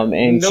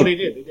 They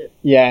did.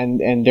 Yeah,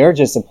 and they're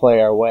just a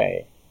player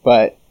away.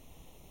 But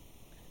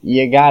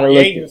you gotta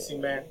look agency,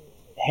 man.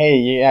 Hey,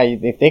 yeah,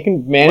 if they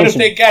can manage. What if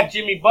they got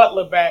Jimmy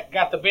Butler back,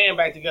 got the band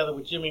back together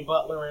with Jimmy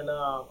Butler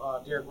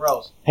and Derrick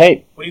Rose?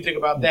 Hey, what do you think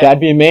about that? That'd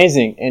be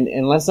amazing.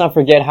 And let's not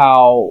forget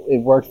how it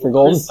worked for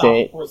Golden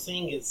State.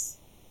 Porzingis.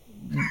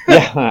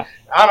 Yeah,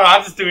 I don't know. I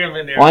just threw him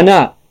in there. Why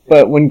not?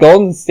 But when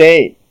Golden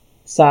State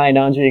signed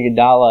Andre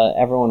Iguodala,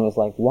 everyone was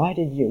like, "Why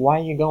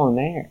are you going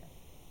there?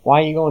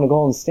 Why are you going to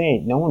Golden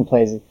State? No one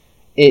plays it."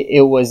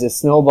 It was a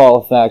snowball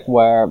effect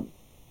where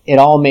it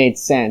all made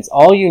sense.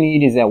 All you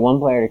need is that one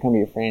player to come to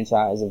your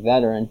franchise, a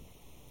veteran,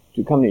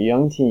 to come to a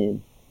young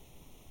team,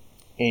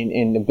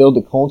 and to build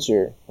a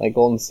culture like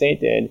Golden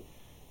State did,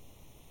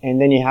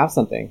 and then you have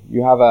something.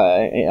 You have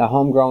a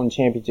homegrown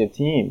championship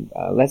team.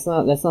 Let's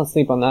not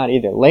sleep on that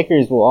either.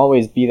 Lakers will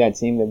always be that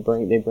team that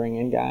bring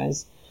in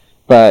guys,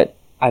 but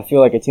I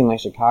feel like a team like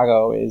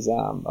Chicago is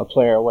a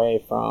player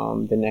away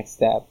from the next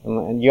step,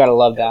 and you gotta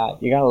love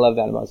that. You gotta love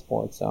that about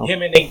sports. So yeah,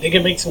 man, they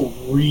can make some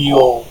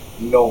real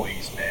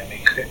noise, man.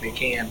 They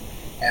can,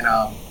 and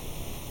I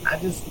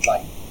just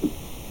like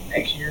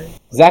next year.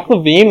 Zach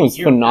LaVine was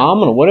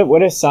phenomenal.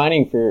 What a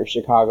signing for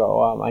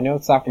Chicago. I know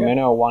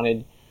Sacramento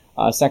wanted.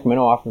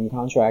 Sacramento offered him a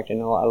contract, and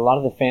a lot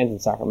of the fans in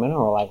Sacramento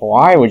were like,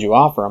 "Why would you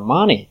offer him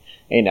money?"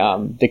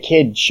 And the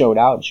kid showed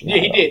out in Chicago.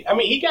 Yeah, he did. I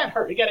mean, he got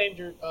hurt. He got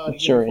injured.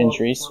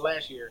 Injuries for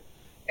last year,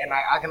 and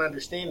I can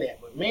understand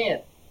that. But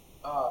man,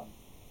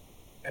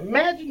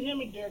 imagine him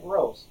and Derrick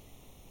Rose.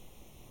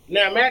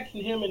 Now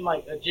imagine him and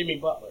like a Jimmy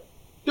Butler.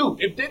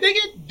 Dude, if they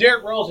get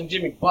Derrick Rose and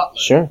Jimmy Butler,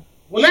 sure.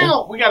 Well,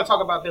 now we got to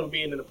talk about them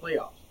being in the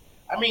playoffs.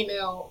 I mean,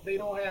 now they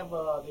don't have.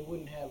 They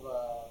wouldn't have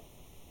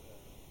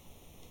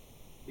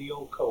the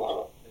old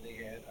coach that they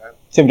had.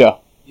 Thibodeau.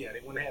 Yeah, they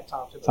wouldn't have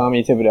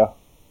Tommy Thibodeau.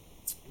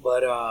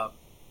 But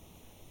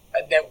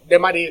that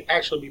might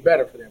actually be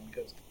better for them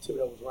because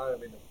Thibodeau was running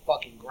them in the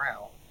fucking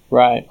ground.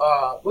 Right.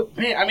 But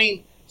man, I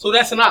mean, so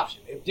that's an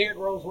option. If Derrick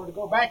Rose were to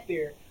go back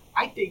there,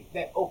 I think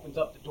that opens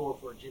up the door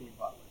for Jimmy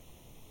Butler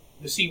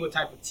to see what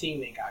type of team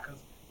they got. Because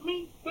I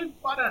mean,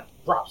 why not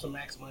drop some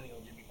max money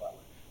on Jimmy Butler?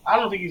 I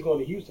don't think he's going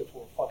to Houston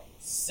for a fucking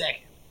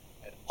second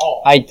at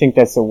all. I think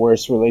that's the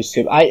worst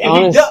relationship. If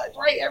he does,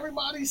 right?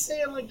 Everybody's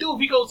saying like, dude, if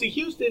he goes to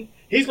Houston,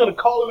 he's going to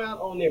call them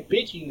out on their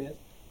bitchiness.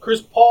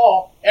 Chris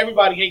Paul,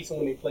 everybody hates him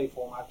when they play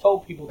for him. I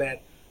told people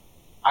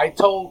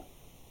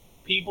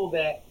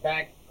that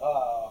back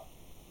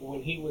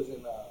when he was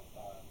in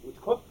with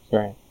the Clippers.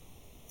 Right.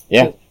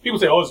 Yeah. People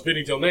say, "Oh, it's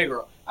Vinny Del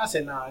Negro." I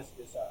said, "Nah, it's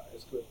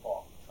Chris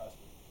Paul. Trust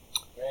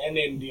me." And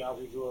then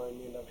DeAndre Jordan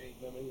ended up hating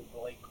them, and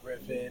Blake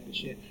Griffin and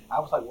shit. I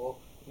was like, well,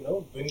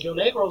 Benito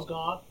Negro's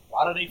gone.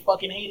 Why do they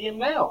fucking hate him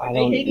now? I They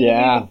don't. hated him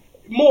Yeah,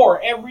 even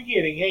more every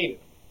year. They hate him.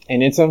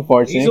 and it's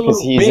unfortunate He's a because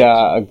little he's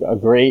bitch. a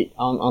great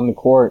on the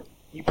court.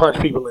 He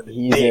punched people in the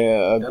He's dick.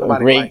 a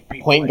Nobody great like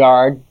people point like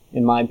guard,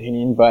 in my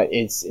opinion. But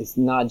it's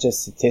not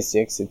just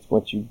statistics; it's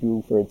what you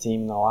do for a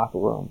team in the locker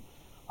room.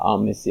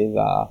 This is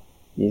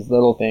these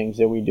little things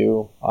that we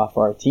do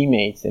for our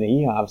teammates, and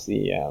he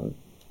obviously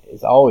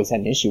has always had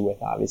an issue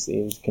with. Obviously,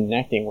 is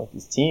connecting with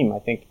his team. I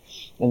think,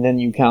 and then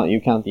you count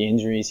the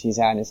injuries he's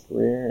had in his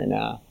career, and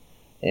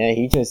yeah,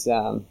 he just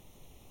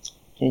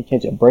can't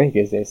catch a break,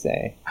 as they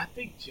say. I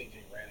think J.J.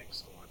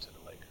 Redick's going to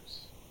the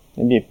Lakers.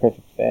 It'd be a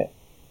perfect fit.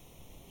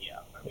 Yeah,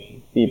 I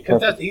mean, Be a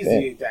because perfect he's fit.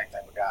 the exact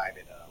type of guy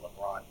that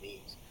LeBron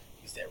needs.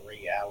 He's that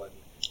Ray Allen,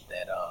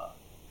 that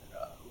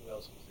who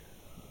else was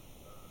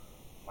there?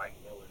 Mike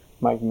Miller.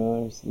 Mike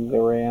Miller's, the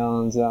Ray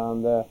Allen's,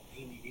 the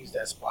He's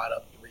that spot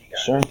up three guy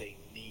Sure. that they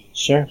need.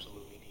 Sure.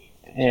 Absolutely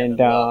need. and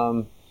Kevin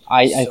Love.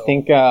 I So-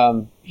 think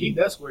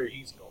That's where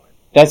he's going.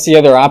 that's the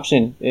other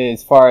option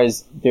as far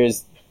as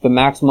there's the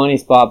max money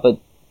spot, but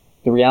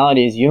the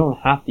reality is you don't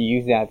have to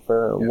use that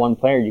for Yeah. one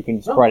player. You can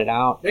No. spread it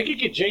out. They could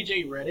get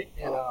J.J. Redick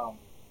and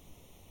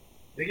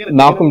they get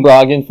Malcolm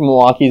Brogdon from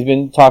Milwaukee's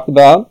been talked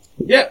about.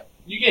 Yeah,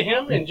 you get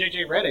him and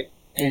J.J. Redick.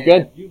 You're And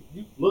good. You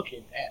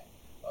looking at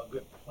a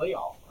good playoff.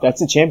 run.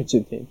 That's a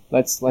championship team.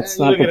 Let's And not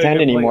you look at a pretend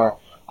good anymore. playoff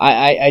run.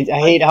 I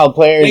hate how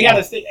players. They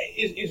gotta stay.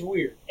 It's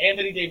weird.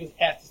 Anthony Davis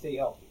has to stay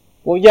healthy.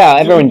 Well, yeah,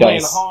 everyone He's playing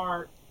does.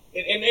 hard,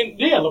 and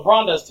yeah,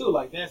 LeBron does too.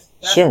 Like that's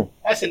Sure.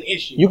 That's an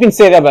issue. You can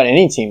say that about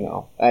any team,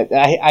 though.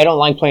 I don't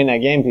like playing that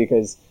game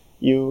because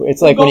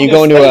it's like when you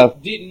Golden go into a.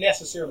 State didn't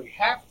necessarily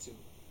have to.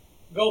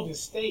 Golden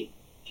State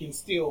can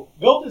still.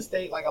 Golden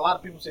State, like a lot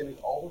of people saying,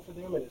 it's over for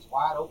them and it's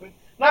wide open.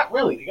 Not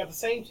really. They got the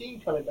same team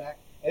coming back,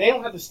 and they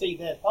don't have to stay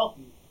that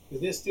healthy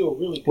because they're still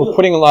really good. We're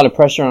putting a lot of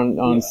pressure on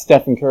Yeah.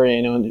 Stephen Curry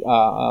and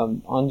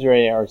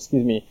Andre, or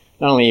excuse me,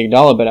 not only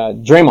Iguodala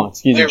but Draymond.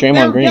 Excuse me, They're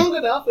Draymond Green. young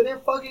enough and they're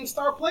fucking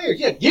star players.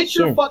 Yeah, get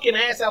your Sure. fucking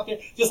ass out there.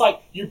 Just like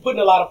you're putting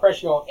a lot of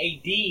pressure on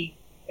AD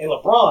and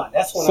LeBron.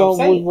 That's what So I'm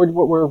saying.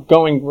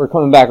 we're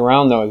coming back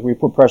around though, as we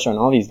put pressure on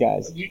all these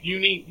guys. You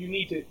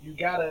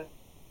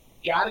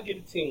gotta get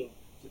a team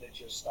so that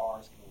your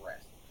stars can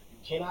rest. You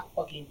cannot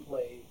fucking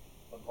play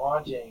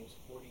LeBron James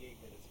 48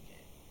 minutes a game.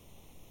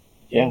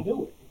 You can't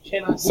do it. You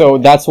cannot. So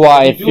do that's why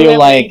I it. You do that feel with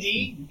like. AD,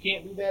 you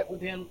can't do that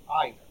with him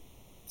either.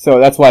 So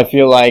that's why I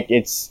feel like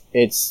it's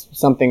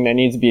something that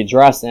needs to be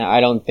addressed, and I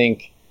don't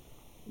think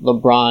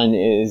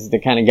LeBron is the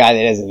kind of guy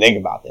that doesn't think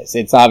about this.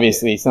 It's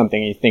obviously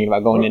something he's thinking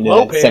about going into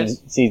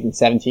Lopez. season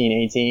 17,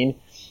 18.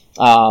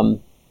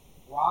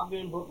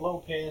 Brogdon, Brook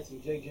Lopez,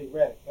 and J.J.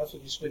 Redick. That's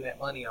what you spend that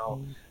money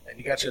on, and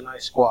you got your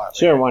nice squad.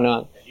 Sure, man. why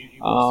not?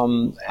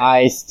 And you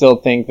I still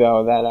think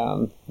though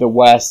that the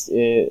West.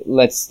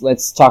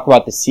 Let's talk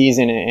about the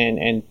season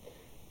and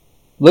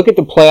look at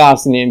the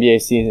playoffs in the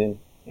NBA season,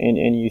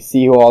 and you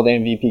see who all the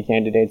MVP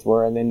candidates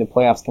were, and then the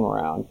playoffs come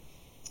around.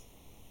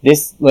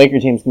 This Laker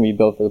team's gonna be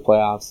built for the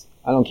playoffs.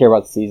 I don't care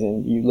about the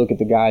season. You look at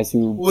the guys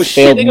who Well, shit,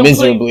 failed they gonna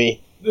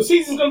miserably. the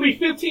season's gonna be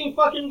 15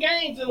 fucking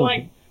games in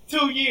like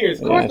 2 years.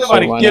 Of Yeah, course, sure,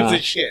 nobody why gives not?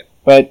 a shit.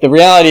 But the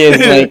reality is,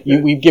 like,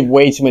 we give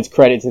way too much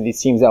credit to these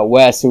teams out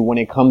west who, when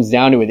it comes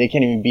down to it, they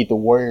can't even beat the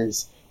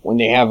Warriors when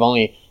they have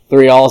only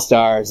 3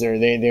 All-Stars, or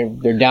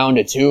they're down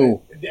to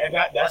 2.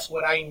 That's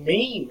what I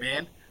mean,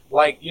 man.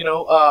 Like,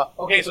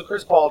 okay, so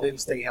Chris Paul didn't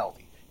stay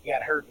healthy. He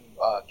got hurt in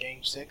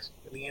Game 6,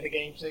 at the end of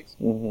Game 6.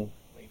 Mm-hmm.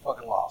 He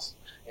fucking lost.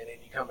 And then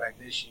you come back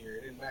this year,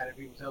 it didn't matter if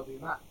he was healthy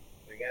or not.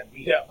 They got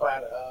beat up by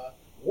the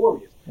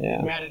Warriors. It Yeah.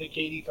 didn't matter that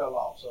KD fell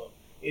off. So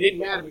it didn't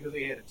matter because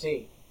they had a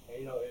team.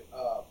 And,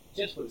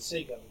 just for the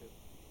sake of it,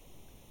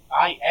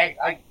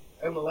 I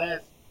in the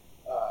last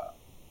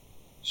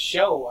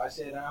show, I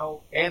said I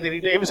hope Anthony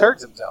Davis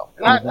hurts himself,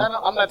 and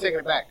I'm not taking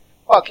it back.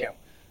 Fuck him.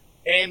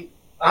 And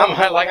I'm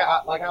I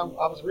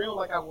was real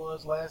like I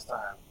was last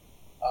time.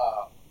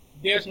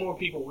 There's more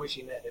people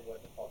wishing that than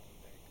what the fuck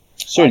you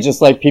think. Sure,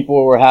 just like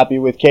people were happy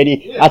with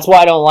KD. Yeah. That's why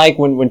I don't like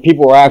when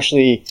people were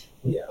actually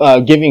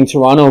giving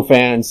Toronto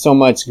fans so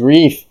much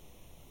grief.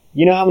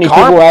 You know how many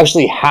people were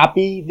actually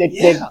happy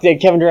that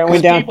Kevin Durant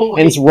went down? people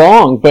And it's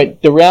wrong, but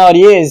the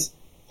reality is,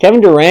 Kevin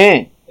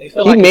Durant, They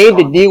feel he like it's made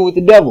the karma. deal with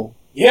the devil.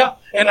 Yeah,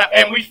 and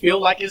we feel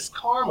like it's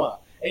karma.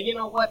 And you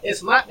know what?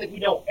 It's not that we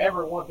don't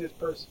ever want this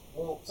person.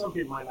 Well, some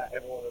people might not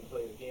ever want to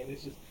play again.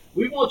 It's just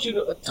we want you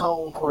to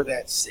atone for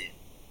that sin.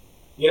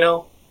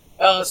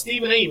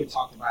 Stephen A. even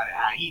talked about it,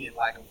 how he didn't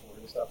like him for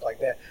it and stuff like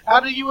that. How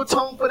do you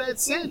atone for that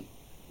sin?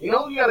 You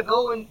got to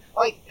go and,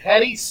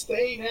 had he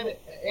stayed, had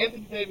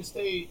Anthony Davis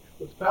stayed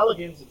with the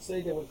Pelicans and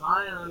stayed there with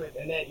Zion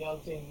and that young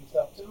team and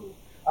stuff too,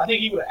 I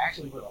think he would have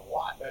actually been a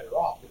lot better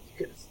off because he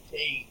could have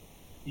stayed.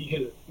 He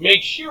could have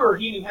made sure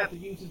he didn't have to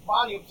use his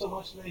body up so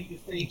much that he could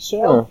stay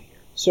healthier.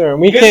 Sure,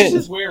 and we Because can't. it's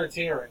just wear and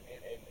tear.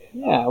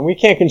 Yeah, we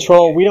can't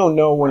control. We don't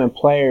know when a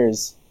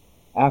player's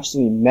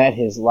actually met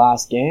his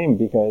last game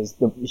because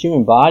the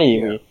human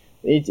body. Yeah.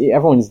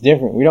 Everyone's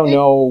different. We don't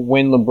know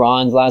when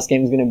LeBron's last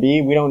game is going to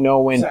be. We don't know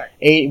when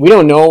Exactly. we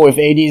don't know if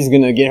AD is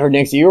going to get hurt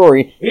next year or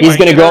he's might going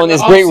to get go hurt on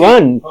this in the great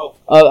offseason.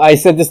 run. I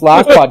said this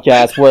last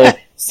podcast where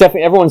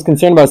everyone's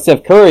concerned about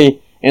Steph Curry,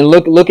 and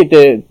look at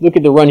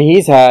the run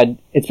he's had.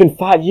 It's been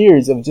 5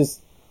 years of just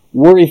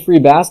worry-free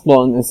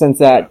basketball in the sense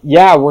that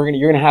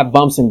you're gonna have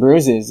bumps and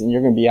bruises and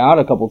you're gonna be out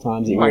a couple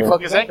times a He might year.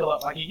 fuck his ankle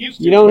up like he used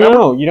to. You don't remember?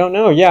 know. You don't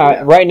know.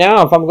 Yeah, right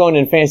now, if I'm going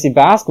in fantasy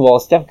basketball,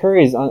 Steph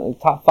Curry is on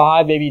top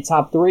 5, maybe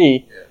top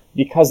 3,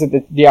 because of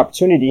the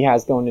opportunity he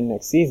has going into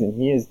next season.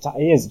 He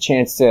has a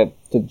chance to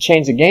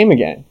change the game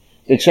again,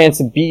 the chance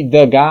to be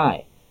the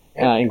guy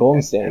in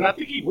Golden State. And I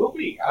think he will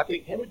be. I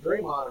think him and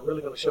Draymond are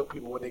really going to show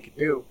people what they can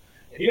do.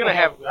 And you're going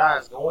to have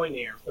guys going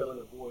there filling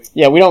the void.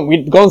 Yeah,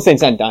 Golden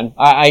State's not done.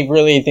 I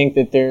really think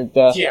that they're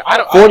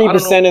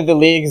 40% of the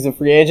league is a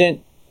free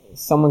agent.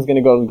 Someone's going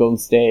to go to Golden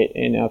State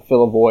and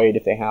fill a void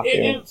if they have to.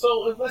 And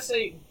so if, let's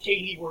say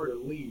KD were to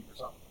leave or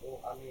something. Well,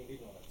 I mean, they're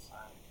going to sign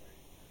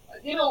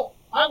a trade.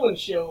 I wouldn't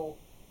show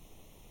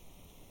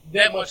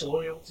that much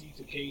loyalty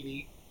to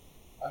KD.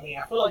 I mean,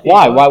 I feel like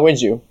why? Why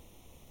would you?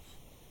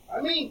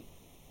 I mean,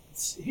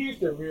 here's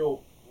the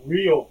real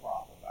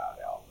problem about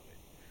all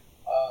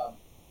of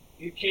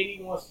it. If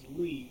KD wants to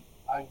leave,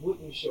 I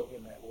wouldn't show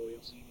him that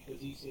loyalty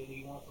because he said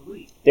he wants to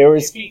leave.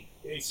 If he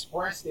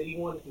expressed that he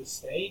wanted to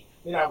stay,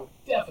 then I would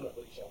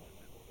definitely show him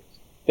that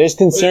loyalty. There's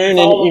concern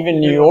in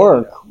even New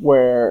York,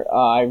 where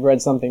I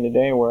read something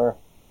today where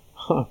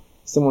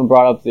someone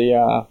brought up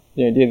the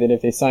idea that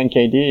if they sign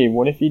KD,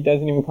 what if he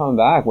doesn't even come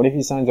back? What if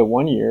he signs a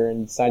 1 year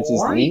and decides to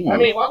just leave? I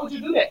mean, why would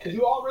you do that? Because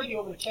you're already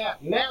over the cap.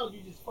 Now you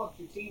just fucked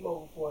your team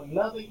over for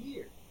another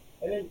year,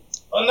 and then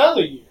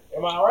another year.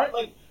 Am I right?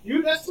 Like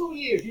that's 2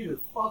 years. You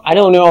just fucked. I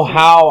don't know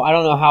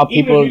how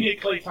people. Even if you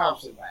get Klay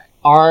Thompson back.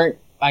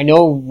 I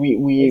know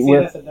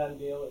we're that's a done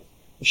deal.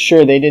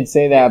 Sure, they did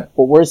say that,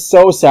 but we're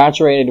so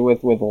saturated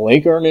with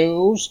Laker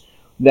news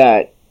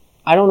that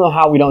I don't know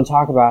how we don't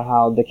talk about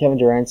how the Kevin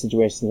Durant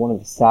situation is one of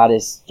the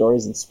saddest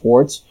stories in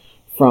sports.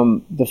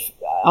 From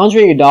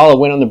Andre Iguodala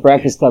went on the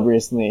Breakfast Club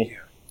recently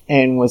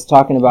and was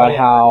talking about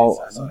how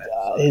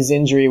his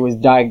injury was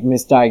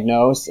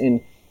misdiagnosed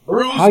and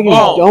how you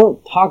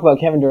don't talk about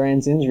Kevin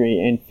Durant's injury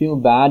and feel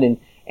bad.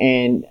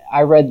 And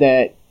I read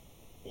that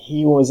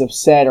he was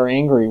upset or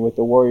angry with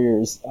the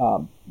Warriors,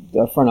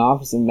 the front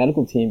office and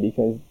medical team,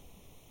 because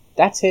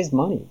that's his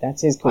money,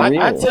 that's his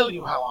career. I tell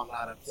you how I'm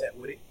not upset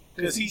with it.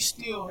 Because he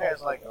still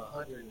has like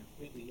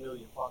 $150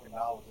 million fucking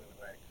dollars in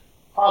the bank,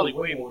 probably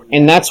way more. Than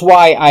and that. That's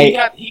why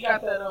he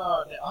got that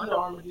Under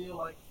Armour deal.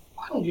 Like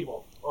I don't give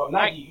a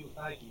Nike. It was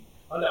Nike.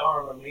 Under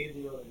Armour made a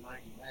deal and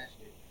Nike matched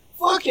it.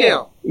 Fuck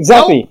him.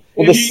 Exactly. Nope.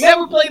 Well, if he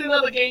never played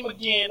another game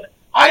again,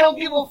 I don't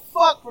give a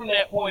fuck from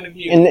that point of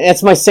view. And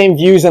that's my same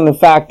views on the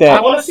fact that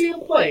I want to see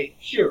him play,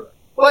 sure,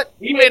 but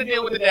he made a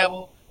deal with the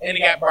devil and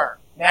he got burned.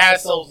 Now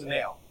his soul's in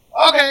hell.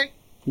 Okay.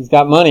 He's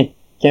got money.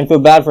 Can't feel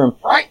bad for him.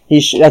 Right.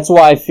 That's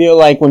why I feel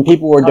like when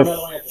people were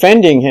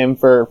defending him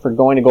for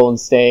going to Golden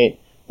State,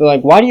 they're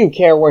like, why do you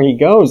care where he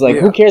goes? Like,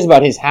 who cares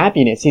about his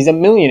happiness? He's a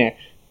millionaire.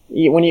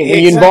 When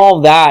you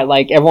involve that,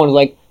 like, everyone's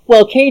like,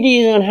 well,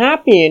 KD is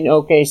unhappy in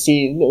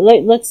OKC.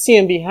 Let's see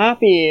him be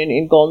happy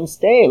in Golden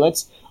State.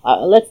 Let's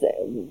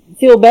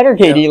feel better,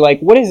 KD.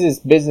 Like, what is this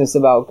business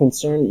about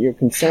concern? You're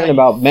concerned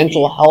about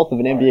mental health of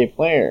an NBA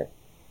player.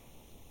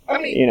 I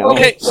mean,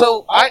 okay,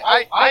 so I'm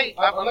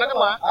not gonna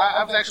lie.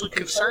 I was actually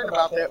concerned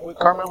about that with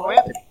Carmelo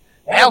Anthony.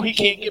 Now he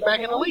can't get back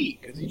in the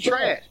league because he's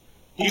trash.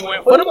 He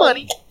went for the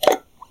money.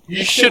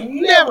 You should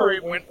never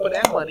have went for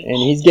that money. And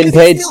he's getting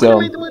paid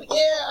still. Yeah, I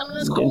mean,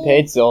 that's cool. Getting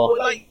paid still. But,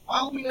 like, I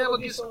hope he never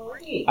gets a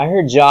ring. I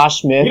heard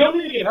Josh Smith. You don't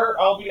need to get hurt.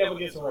 I hope he never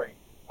gets a ring.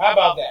 How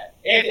about that?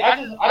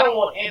 I don't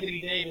want Anthony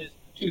Davis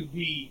to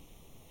be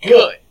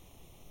good.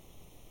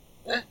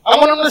 I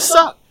want him to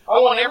suck. I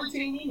want every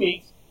team he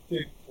meets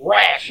to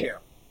rash him.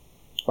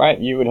 Right,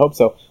 you would hope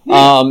so. You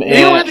don't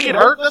have to get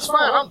hurt. That's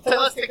fine.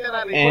 Let's take that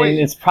out of the equation. And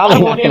it's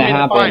probably not going to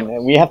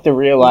happen. We have to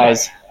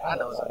realize. I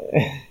know.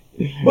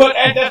 But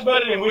that's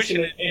better than wishing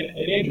an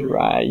injury.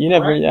 Right. You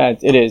never. Right? Yeah,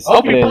 it is. I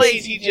hope he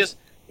plays. He just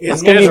is.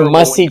 It's going to be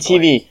must-see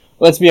TV.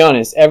 Let's be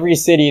honest. Every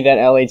city that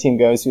LA team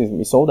goes to is going to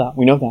be sold out.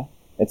 We know that.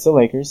 It's the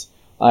Lakers.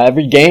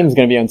 Every game is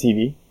going to be on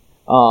TV.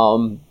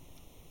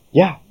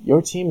 Yeah,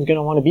 your team's going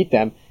to want to beat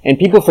them. And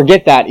people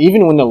forget that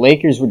even when the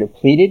Lakers were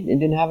depleted and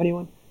didn't have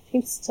anyone,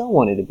 teams still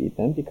wanted to beat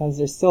them because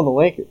they're still the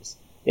Lakers.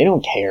 They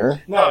don't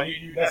care. No,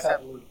 that's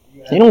absolutely.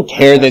 They don't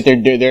care that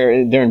they're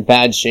in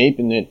bad shape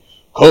and that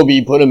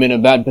Kobe put them in a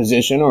bad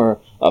position or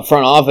a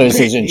front office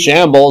is in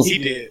shambles. He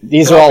did.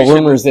 These are all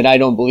rumors that I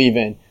don't believe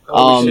in.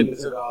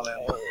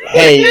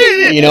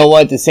 Hey, you know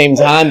what? At the same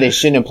time, they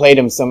shouldn't have played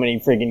him so many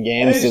freaking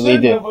games to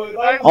lead to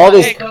all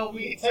this. Hey,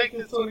 Kobe, take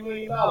this $20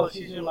 million.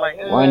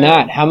 Why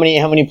not? How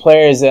many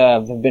players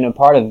have been a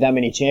part of that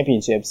many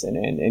championships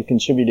and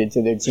contributed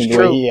to their team the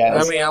way he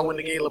has? I mean, I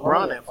wouldn't have gave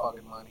LeBron that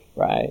fucking money.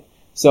 Right.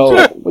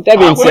 So with that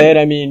being said,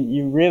 I mean,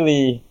 you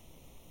really.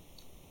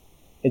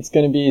 it's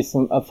going to be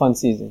a fun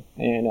season,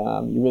 and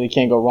you really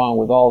can't go wrong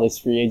with all this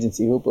free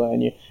agency hoopla.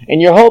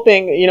 And you're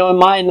hoping, in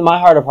my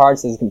heart of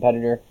hearts as a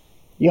competitor,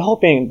 you're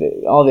hoping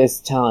that all this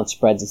talent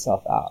spreads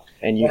itself out,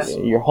 and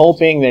you're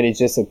hoping that it's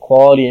just a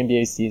quality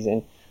NBA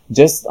season.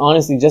 Just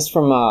honestly, just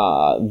from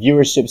a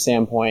viewership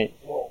standpoint,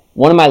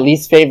 one of my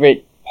least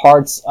favorite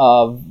parts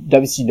of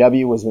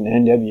WCW was when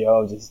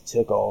NWO just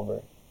took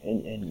over.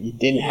 And you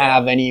didn't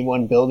have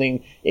anyone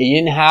building. You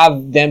didn't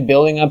have them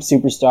building up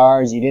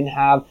superstars.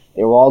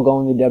 They were all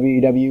going to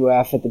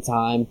WWF at the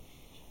time.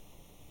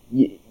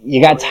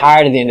 You got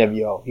tired of the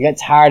NWO. You got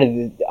tired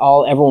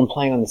of everyone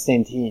playing on the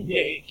same team.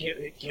 Yeah,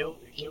 it killed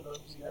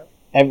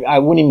WCW. I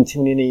wouldn't even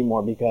tune in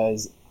anymore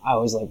because I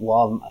was like,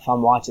 well, if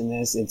I'm watching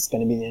this, it's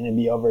going to be the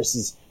NWO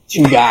versus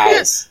two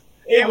guys.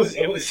 It was.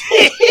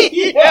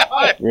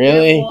 Yeah.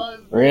 Really?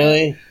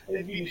 Really?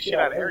 They beat the shit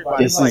out of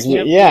everybody.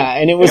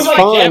 And it was like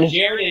fun. Jeff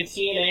Jarrett and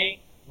TNA,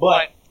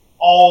 but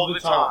all the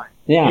time.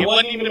 Yeah. It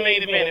wasn't even a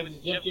main event. It was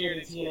Jeff Jarrett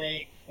and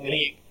TNA, and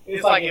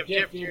it's like if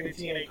Jeff Jarrett and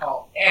TNA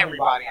called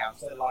everybody out,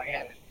 instead of like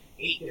having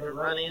 8 different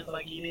run-ins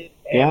like he did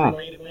every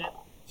main event.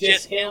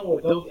 Just him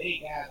with those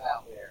 8 guys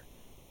out there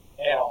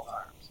at all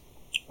times.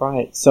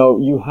 Right. So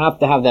you have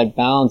to have that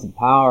balance of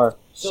power.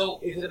 So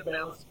is it a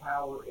balance of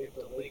power if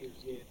the Lakers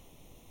get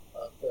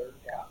a third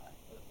guy,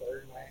 a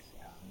third nice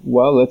guy?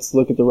 Well, let's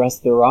look at the rest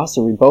of their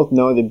roster. We both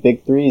know that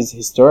big threes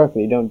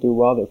historically don't do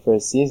well their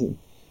first season.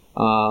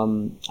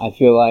 I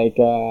feel like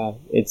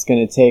it's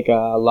going to take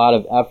a lot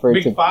of effort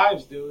Big to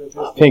fives do.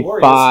 pick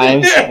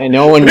fives, and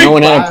no one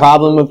had a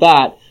problem with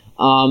that.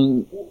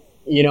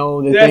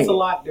 That's a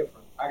lot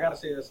different. I gotta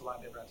say that's a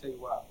lot different. I'll tell you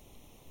why.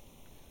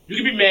 You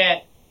can be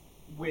mad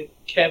with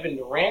Kevin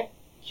Durant.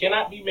 You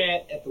cannot be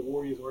mad at the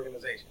Warriors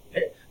organization.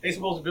 They're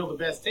supposed to build the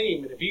best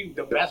team, and if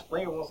the best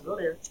player wants to go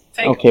there,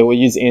 take him. Okay, well,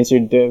 you just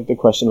answered the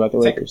question about the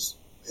Lakers.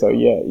 So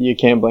yeah, you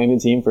can't blame the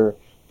team for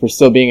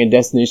still being a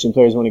destination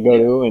players want to go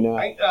to. And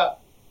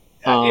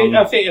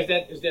I'll say is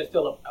that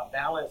still a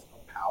balance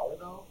of power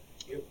though?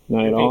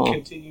 Not at all. It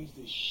continues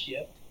to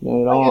shift.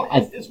 Not at all.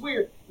 It's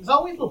weird. There's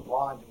always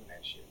LeBron doing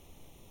that shit.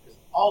 There's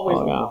always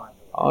LeBron doing that.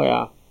 Oh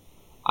yeah.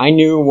 I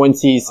knew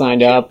once he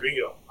signed up.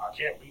 I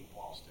can't beat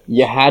Boston.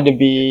 You had to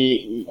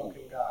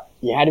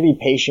be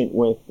patient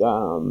with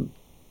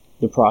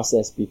the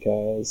process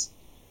because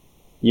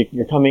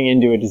you're coming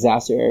into a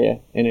disaster area,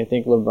 and I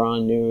think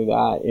LeBron knew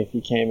that if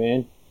he came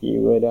in, he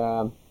would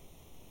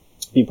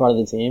be part of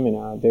the team.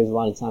 And there's a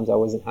lot of times I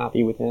wasn't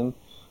happy with him,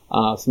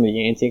 some of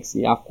the antics,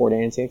 the off-court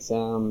antics,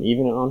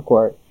 even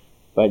on-court.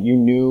 But you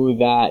knew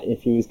that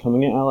if he was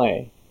coming to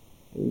LA,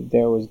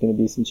 there was going to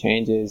be some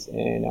changes,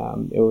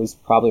 and it was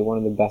probably one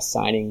of the best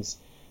signings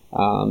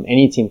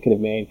any team could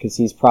have made because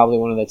he's probably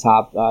one of the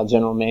top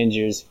general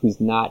managers who's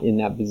not in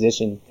that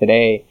position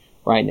today,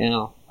 right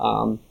now.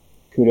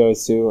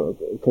 Kudos to,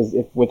 because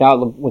without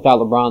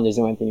LeBron, there's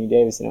no Anthony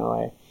Davis in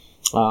LA,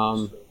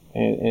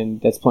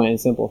 and that's plain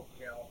and simple.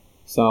 Yeah.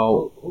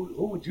 So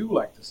who would you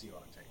like to see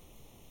on the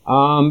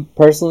team?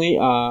 Personally,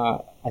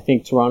 I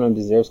think Toronto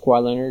deserves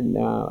Kawhi Leonard.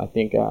 I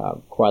think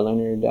Kawhi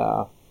Leonard,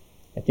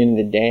 at the end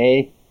of the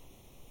day,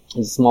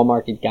 is a small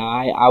market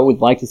guy. I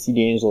would like to see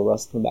D'Angelo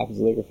Russell come back as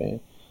a Laker fan.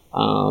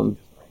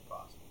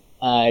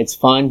 It's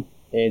fun.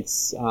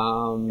 It's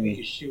and he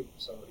can shoot,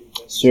 so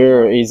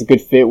sure, he's a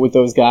good fit with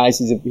those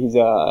guys.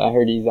 I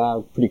heard he's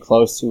pretty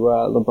close to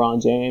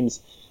LeBron James.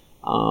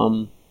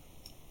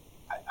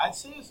 I'd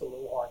say it's a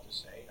little hard to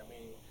say. I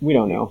mean, we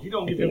don't know. You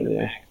don't give him the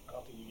max. I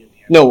don't think you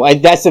get the. No, I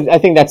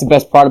think that's the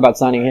best part about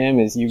signing him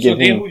is you give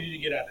him. So then, who did you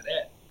get after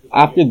that?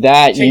 After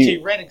that,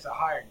 JJ Redick's a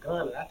hired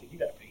gun, and I think you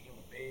got to pay him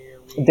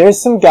a very.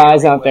 There's some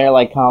guys out there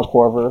like Kyle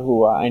Korver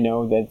who I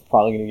know that's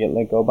probably going to get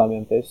let go by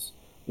Memphis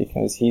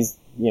because he's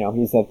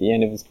at the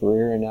end of his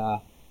career, and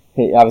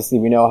obviously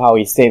we know how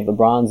he saved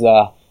LeBron's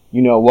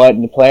in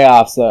the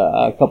playoffs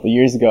a couple of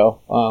years ago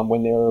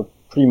when they were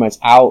pretty much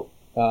out.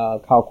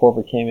 Kyle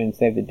Korver came in and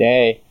saved the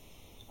day.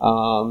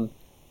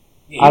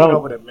 He went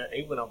over to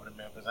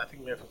Memphis. I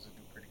think Memphis would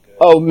do pretty good.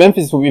 Oh,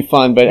 Memphis will be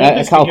fun, but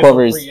Kyle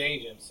Korver's free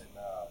agents.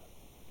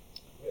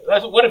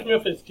 And what if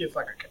Memphis gets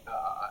like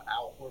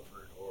Al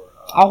Horford or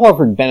Al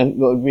Horford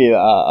would be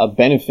a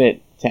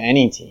benefit to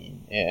any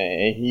team.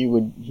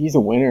 He's a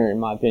winner in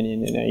my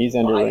opinion, and he's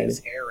underrated.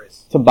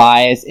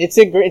 Tobias, it's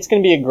going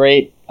to be a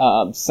great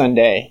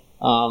Sunday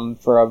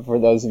for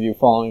those of you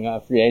following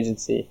free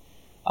agency.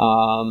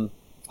 Paul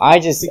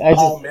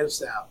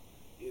Millsap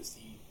is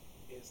the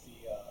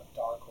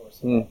dark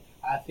horse.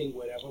 I think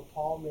whatever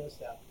Paul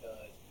Millsap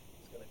does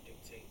is going to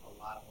dictate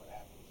a lot of what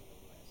happens in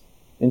the West.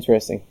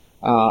 Interesting.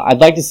 I'd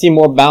like to see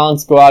more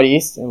balance go out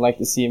east. I'd like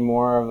to see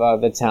more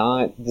of the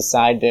talent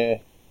decide to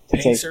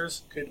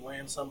Pacers could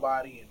land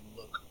somebody and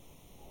look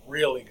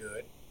really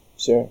good.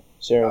 Sure.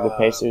 The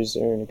Pacers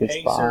are in a good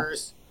spot.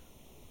 Pacers,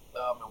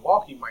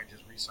 Milwaukee might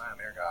just re-sign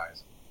their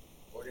guys,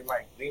 or they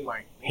might get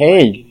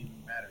even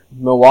better.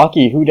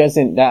 Milwaukee, who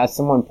doesn't?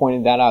 Someone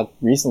pointed that out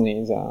recently.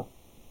 Is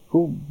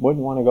who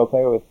wouldn't want to go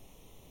play with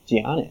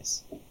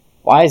Giannis?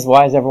 Why is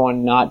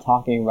everyone not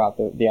talking about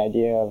the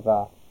idea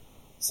of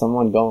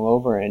someone going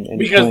over and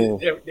because playing.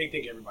 they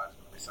think everybody's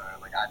going to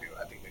resign, like I do.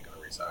 I think they're going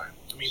to resign.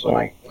 I mean,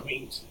 Sure. but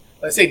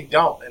let's say they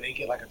don't, and they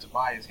get like a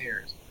Tobias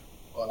Harris,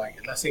 or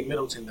like let's say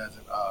Middleton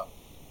doesn't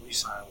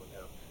resign with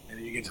them, and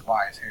then you get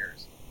Tobias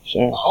Harris.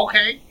 Sure. Well,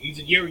 okay, he's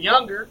a year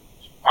younger.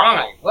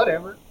 Fine,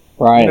 whatever.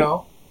 Right. You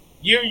know,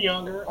 year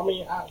younger. I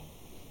mean,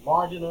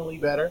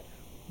 marginally better,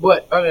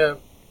 but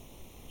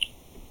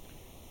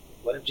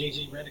what if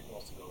JJ Redick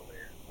wants to go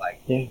there?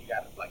 Like, Yeah. you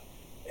gotta like.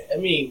 I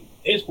mean,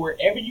 it's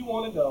wherever you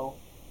want to go,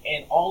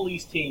 and all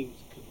these teams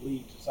could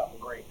lead to something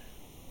great.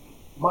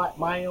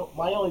 My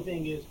only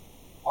thing is,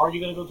 are you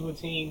going to go to a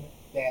team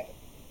that?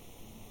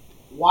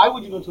 Why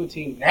would you go to a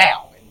team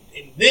now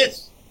in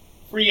this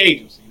free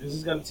agency? This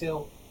is going to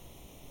tell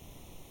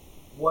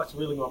what's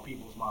really on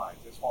people's minds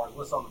as far as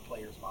what's on the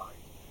players' minds.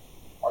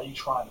 Are you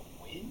trying to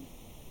win?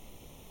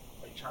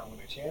 Are you trying to win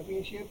a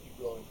championship? You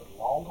going for the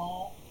long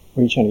haul? Or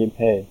are you trying to get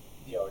paid?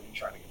 Yeah, or are you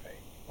trying to get paid?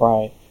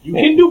 Right. You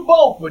can do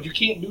both, but you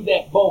can't do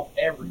that both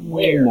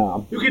everywhere.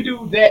 No. You can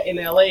do that in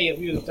LA if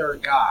you're the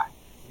third guy.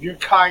 If you're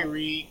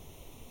Kyrie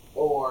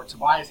or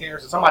Tobias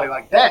Harris or somebody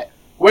like that,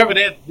 whoever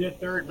their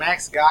third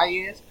max guy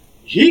is,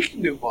 he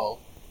can do both.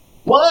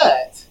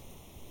 But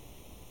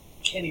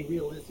can he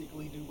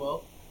realistically do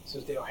both?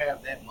 Since they'll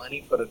have that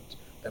money for the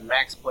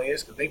max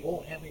players, because they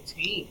won't have a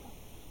team.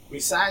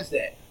 Besides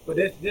that, but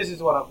this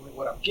is what I'm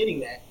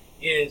getting at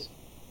is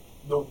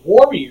the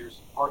Warriors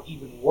are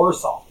even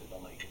worse off than the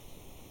Lakers.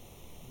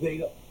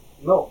 They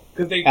don't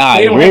because they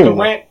don't have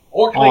Durant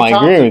or Klay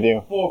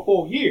Thompson for a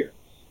full year.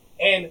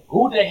 And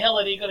who the hell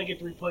are they going to get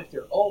to replace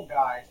their old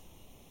guys?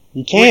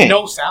 You can't. With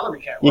no salary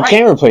cap. You right.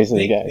 can't replace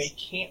those guys. They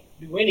can't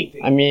do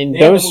anything. I mean, they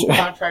those have to move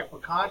contract for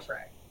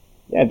contract.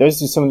 Yeah,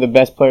 those are some of the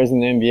best players in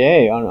the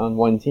NBA on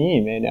one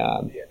team, and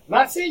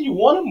Not saying you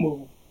want to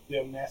move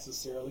them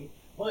necessarily,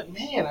 but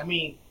man, I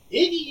mean,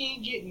 Iggy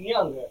ain't getting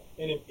younger,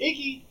 and if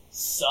Iggy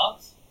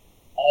sucks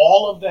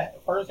all of the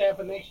first half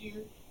of next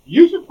year,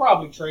 you should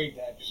probably trade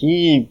that.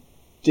 He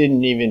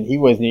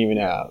wasn't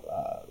even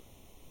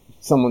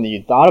someone that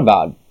you thought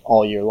about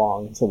all year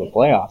long until the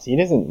playoffs. He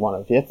doesn't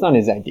want to. That's not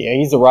his idea.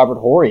 He's the Robert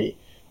Horry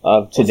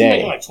of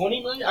today. Was he making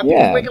like $20 million? I think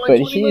he's making like but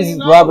 $20 million.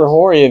 Robert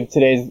Horry of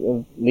today's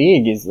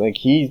league. Is like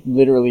he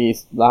literally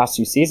last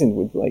 2 seasons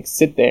would like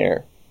sit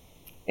there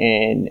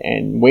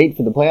and wait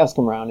for the playoffs to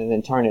come around and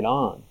then turn it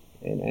on.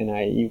 And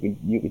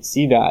you could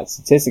see that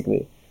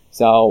statistically.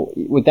 So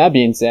with that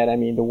being said, I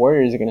mean the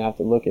Warriors are going to have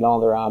to look at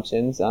all their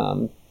options.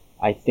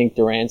 I think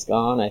Durant's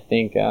gone. I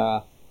think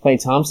Klay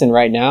Thompson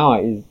right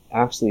now is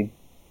actually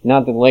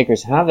not that the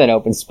Lakers have that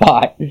open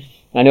spot.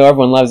 I know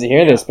everyone loves to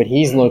hear this, but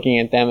he's looking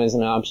at them as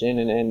an option,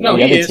 and the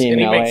other team,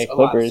 LA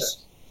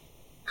Clippers.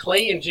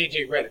 Klay and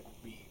JJ Redick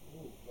would be,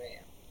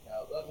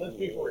 let's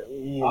be for real.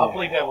 Yeah. I'll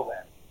play devil's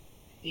advocate.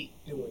 I hate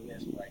doing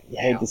this right now.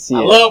 I hate to see I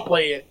it.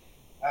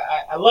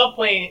 I love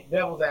playing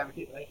devil's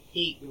advocate, but I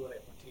hate doing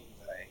it for teams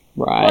that I hate.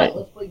 Right. But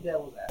let's play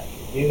devil's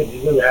advocate. You're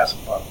going to have some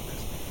fun with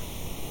this.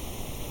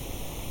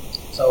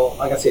 So,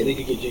 like I said, they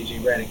could get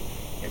JJ Redick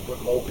and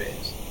Brook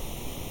Lopez.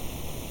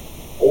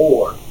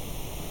 Or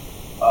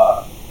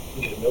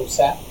you get a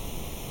Millsap.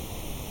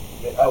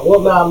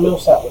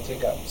 Millsap would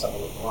take up some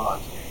of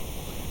LeBron's game.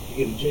 You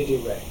get a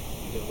JJ Redick,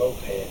 you get a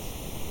Lopez,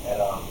 and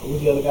who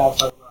was the other guy I was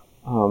talking about?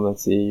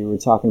 Let's see. You were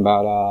talking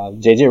about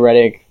JJ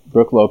Redick,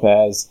 Brook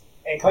Lopez,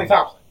 and Klay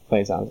Thompson.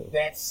 Klay Thompson.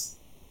 That's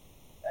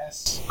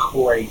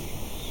crazy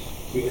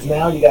because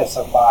now you got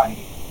somebody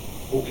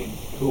who can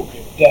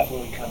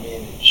definitely come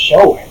in and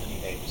show Anthony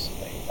Davis some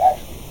things.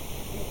 Actually,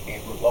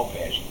 and Brook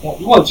Lopez,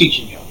 you want to teach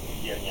your young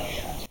guys.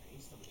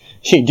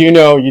 You do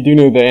know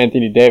that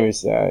Anthony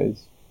Davis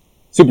is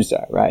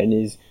superstar, right? And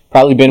he's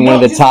probably been one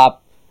of the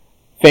top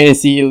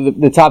fantasy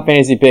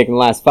pick in the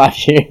last 5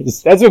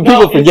 years. That's what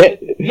people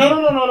forget.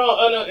 No.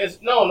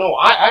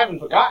 I haven't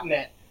forgotten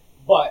that.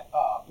 But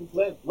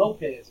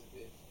Lopez is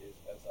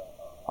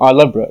I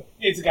love Brook.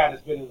 It's a guy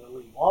that's been in the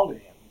league longer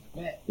than him.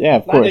 He's a vet. Yeah,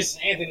 of course. Not just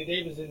Anthony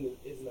Davis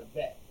isn't a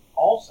vet.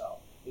 Also,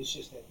 it's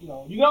just that you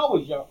can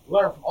always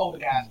learn from older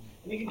guys,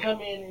 and he can come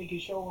in and he can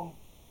show them.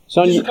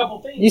 So just a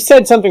couple things. You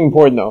said something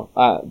important, though,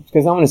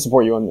 because I want to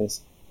support you on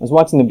this. I was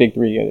watching the Big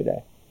Three the other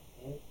day,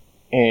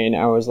 and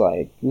I was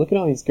like, look at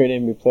all these great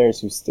NBA players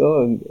who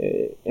still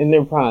in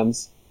their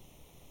primes,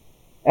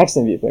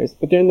 ex-NBA players,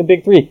 but they're in the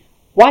Big Three.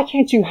 Why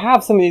can't you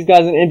have some of these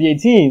guys on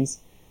NBA teams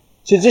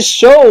to just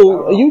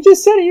show? You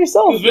just said it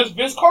yourself. Because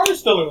Vince Carter's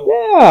still in the league.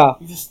 Yeah,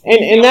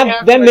 and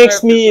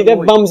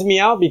that bums me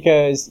out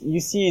because you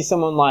see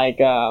someone like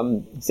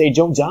say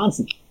Joe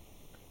Johnson.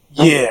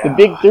 Yeah, the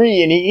Big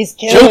Three, and he's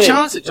killing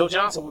it. Joe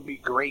Johnson would be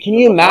great. Can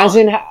you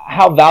imagine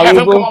how valuable?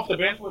 Have him come off the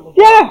bench with LeBron.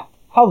 Yeah,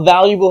 how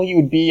valuable he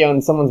would be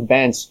on someone's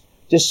bench,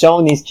 just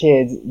showing these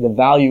kids the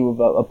value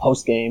of a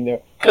post game.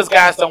 Because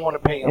guys don't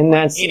want to pay him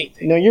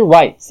anything. No, you're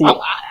right. See,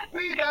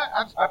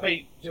 I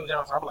pay Joe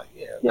Johnson. I'm like,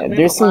 yeah.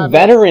 There's some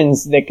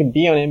veterans that could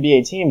be on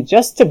NBA teams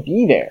just to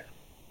be there.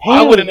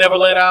 I would have never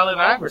let Allen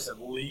Iverson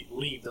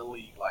leave the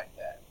league like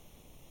that.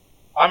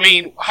 I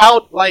mean,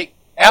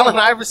 Allen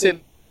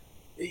Iverson,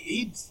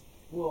 I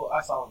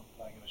saw him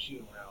in a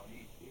shooting round.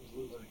 He was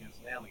losing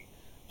against Nelly.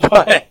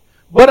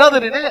 but other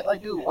than that,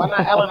 like, dude, why not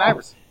Allen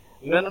Iverson?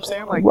 You know what I'm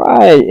saying? Like,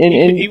 right,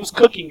 and he was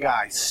cooking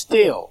guys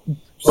still.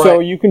 So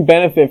you can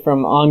benefit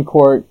from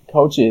on-court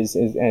coaches,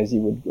 as you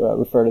would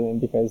refer to them,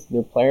 because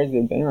they're players that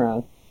have been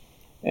around.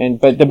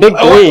 But the big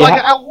three,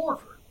 like Al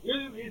Horford.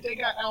 They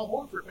got Al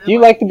Horford. Man. Do you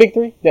like the big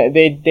three?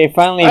 They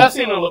finally. I've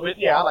seen it a little bit.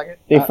 Yeah, I like it.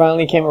 They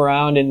finally came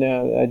around and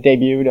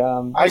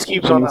debuted. Ice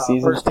Cube's on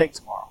First Take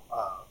tomorrow.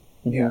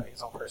 Yeah,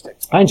 he's on First Take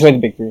tomorrow. I enjoy the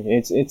big three.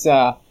 It's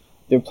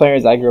they're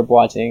players I grew up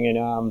watching,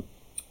 and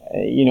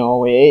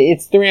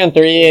it's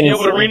 3-on-3. And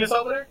Gilbert Arenas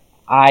over there.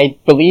 I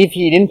believe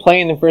he didn't play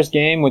in the first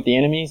game with the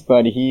enemies,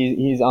 but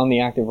he's on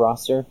the active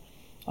roster.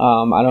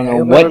 I don't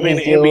know what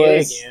his deal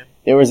was.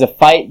 There was a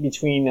fight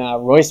between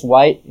Royce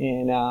White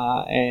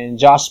and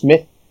Josh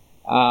Smith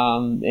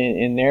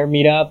in their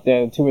meetup.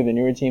 The two of the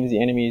newer teams,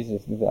 the enemies,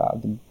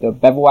 the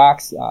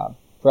Bevelacs.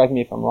 Correct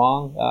me if I'm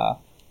wrong.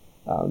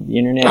 The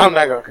internet. I'm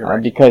not going to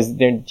correct because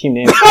their team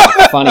name is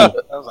funny.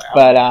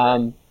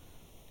 But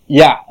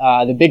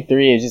the big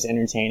three is just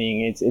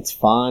entertaining. It's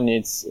fun.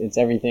 It's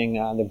everything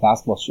that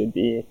basketball should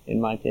be, in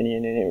my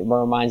opinion. And it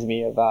reminds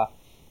me of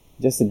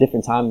just a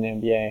different time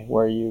in the NBA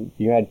where you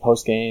had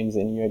post games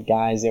and you had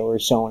guys that were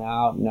showing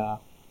out, and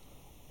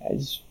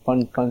it's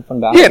fun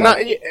basketball. Yeah, no,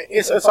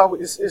 it's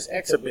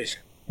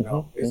exhibition. You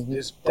know,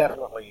 it's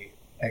definitely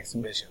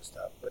exhibition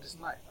stuff, but it's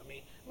nice. I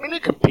mean they're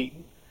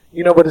competing,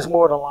 but it's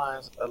more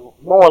along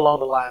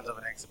the lines of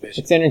an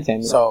exhibition. It's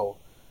entertainment. So,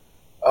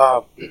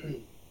 I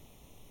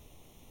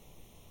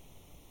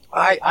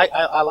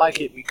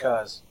like it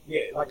because,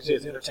 like I said,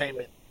 it's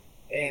entertainment,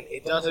 and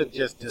it doesn't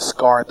just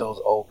discard those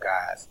old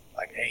guys.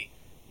 Like, hey,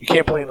 you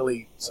can't play in the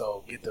league,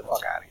 so get the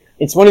fuck out of here.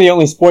 It's one of the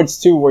only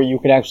sports, too, where you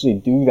could actually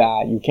do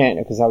that. You can't,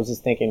 because I was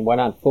just thinking, why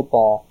not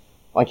football?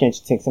 Why can't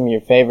you take some of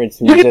your favorites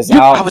who are just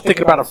out? I was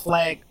thinking about a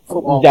flag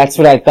football. That's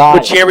what I thought.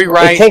 With Jerry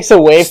Rice. It takes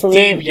away from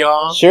Steve it.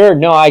 Young. Sure,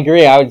 no, I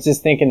agree. I was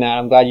just thinking that.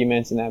 I'm glad you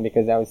mentioned that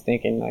because I was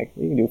thinking, like,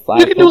 we can do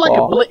flag football. You can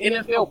do like a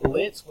NFL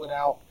blitz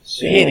without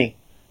hitting.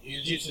 You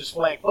just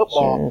flag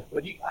football,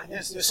 but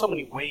there's so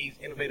many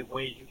innovative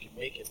ways you can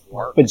make it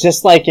work. But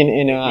just like in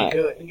and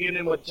get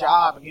him a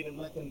job and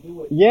let them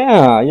do it.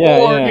 Yeah. Or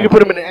you can put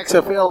them in the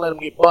XFL and let them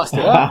get busted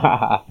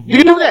up. You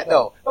can do that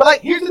though. But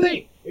like, here's the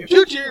thing: if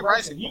you're Jerry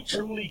Rice and you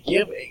truly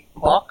give a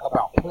fuck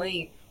about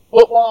playing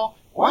football,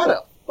 why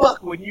the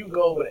fuck would you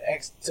go over to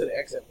the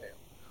XFL?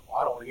 Well,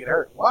 I don't want to get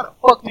hurt. Why the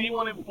fuck do you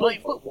want to play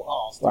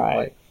football? Right.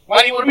 Like,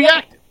 why do you want to be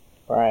active?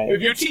 Right.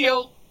 If you're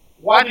T.O.,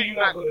 why did you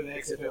not go to the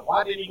XFL?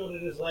 Why didn't you go to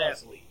this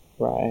last league?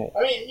 Right.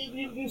 I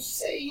mean, you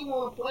say you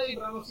want to play,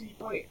 but I don't see you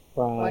playing.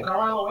 Right. Like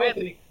Carmelo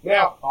Anthony.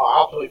 Now,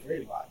 I'll play for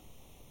anybody.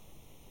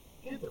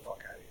 Get the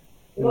fuck out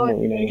of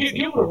here.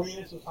 Gilbert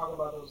Arenas was talking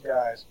about those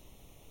guys.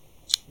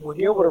 When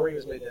Gilbert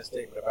Arenas made that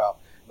statement about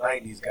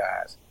 90s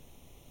guys,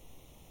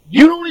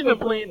 you don't even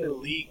play in the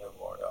league no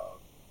more, dog.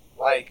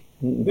 Like,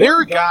 there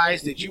are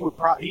guys that he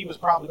was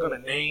probably going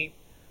to name.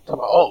 Talking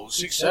about,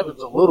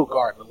 6'7's a little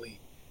guard in the league.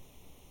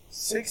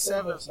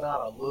 6'7's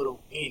not a little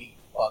any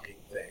fucking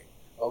thing,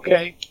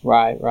 okay?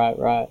 Right.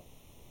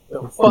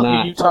 The fuck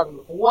are you talking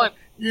about? For one,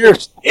 you're an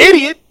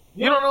idiot.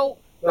 You don't know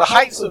the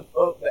heights of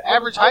the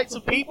average heights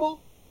of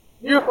people.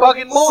 You're a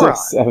fucking moron.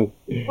 6'7.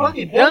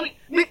 Fucking dummy.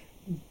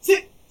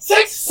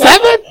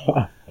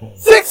 6'7?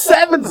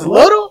 6'7's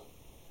little?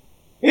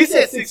 He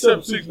said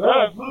 6'7",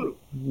 6'9 little.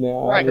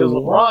 No, right, because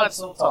LeBron's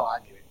so tall. I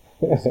get it.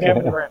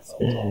 Kevin Durant's so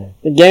tall.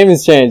 The game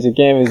has changed. The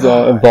game has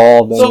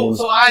evolved.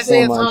 So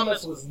Isaiah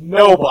Thomas was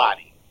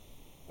nobody.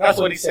 That's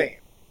what he's saying.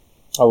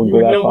 I would you go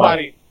were that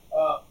nobody.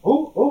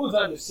 Who was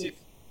under 6?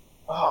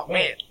 Oh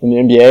man. In the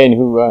NBA and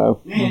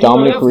who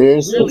dominant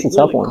careers. Really, it's a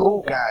tough really one.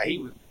 Cool guy. He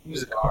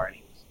was a guard.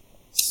 He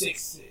was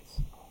 6'6"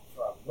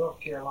 from North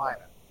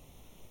Carolina.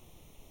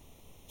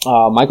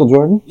 Michael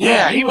Jordan?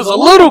 Yeah, he was a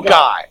little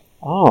guy.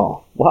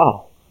 Oh,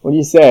 wow. What do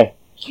you say?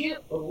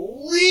 Can't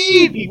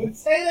believe he would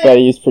say that. Yeah,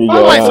 he's pretty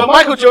good. So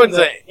Michael Jordan's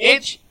an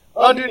inch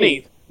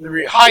underneath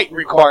the height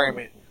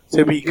requirement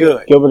to be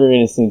good. Gilbert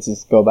Arenas needs to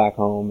just go back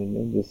home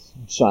and just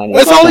shine.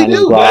 That's all he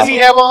do. Does he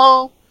have a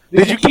home?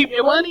 Did you keep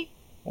your money?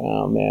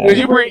 Oh man.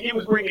 He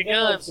was bringing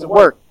guns to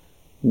work.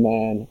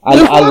 Man, I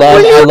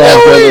love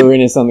Gilbert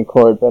Arenas on the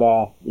court, but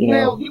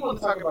Now you want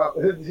to talk about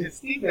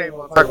Steve A.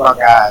 Want to talk about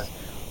guys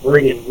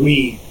bringing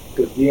weed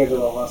because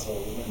D'Angelo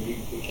Russell, remember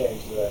he came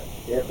to the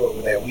airport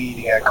with that weed.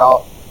 He got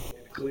caught in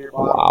a clear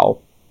bottle.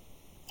 Wow.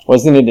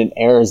 Wasn't it an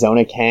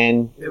Arizona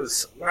can? It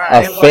was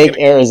a fake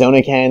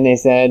Arizona can. They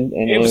said,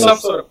 and it was some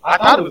sort of. I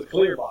thought it was a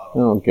clear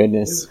bottle. Oh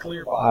goodness! It was a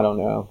clear bottle. I don't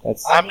know.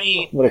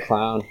 What a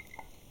clown.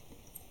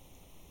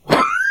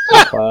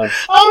 I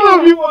don't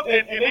know if you want,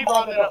 and they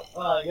brought that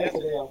up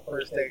yesterday on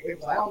First Take. It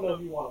was like, I don't know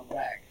if you want him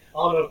back. I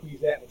don't know if he's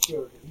that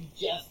mature because he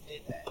just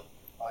did that.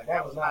 Like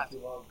that was not too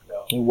long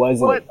ago. It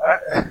wasn't.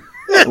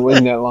 It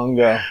wasn't that long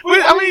ago.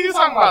 But, I mean, you're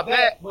talking about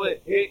that,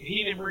 but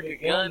he didn't bring a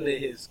gun to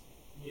his,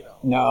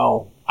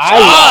 No,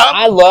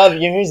 I love.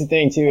 Here's the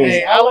thing too.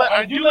 Hey,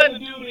 are you letting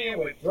the dude in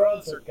with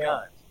drugs or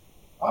guns?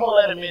 I'm gonna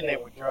let him in there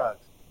with drugs.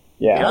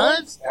 Yeah.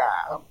 Guns?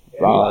 Nah.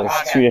 Bro,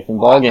 it's two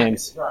different ball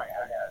games. Right.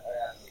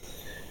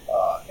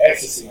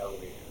 ecstasy over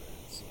there,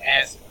 some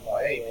acid. I'm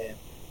like, hey man,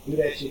 do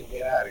that shit and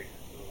get out of here.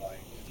 Like,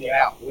 just get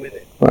out with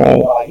it. Right.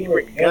 Like, you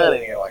bring a gun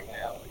in here, like,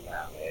 nah,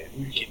 man,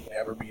 you can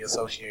never be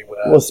associated with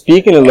us. Well,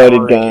 speaking of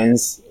loaded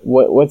guns,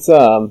 what's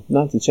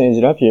not to change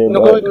it up here,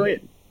 no, but go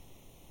ahead.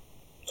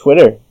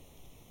 Twitter,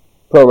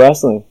 pro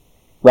wrestling.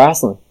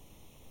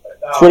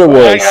 Twitter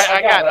wars.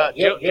 I got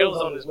Joe's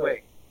on his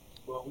way.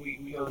 Well, we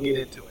gonna get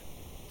into it.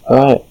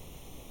 Right.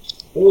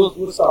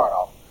 We'll start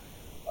off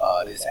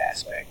this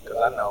aspect because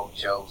I know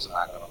Joe's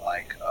not gonna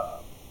like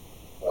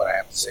what I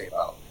have to say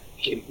about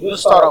Kitty. We'll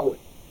start off with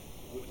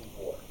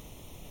the war.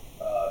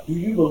 Do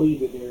you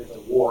believe that there is a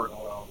war going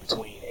on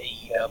between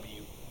AEW?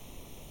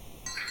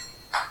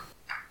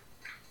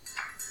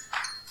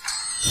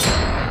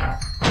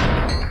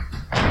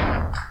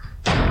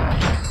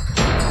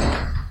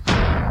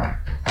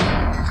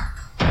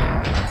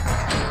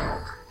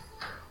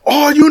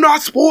 Are you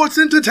not sports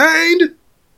entertained?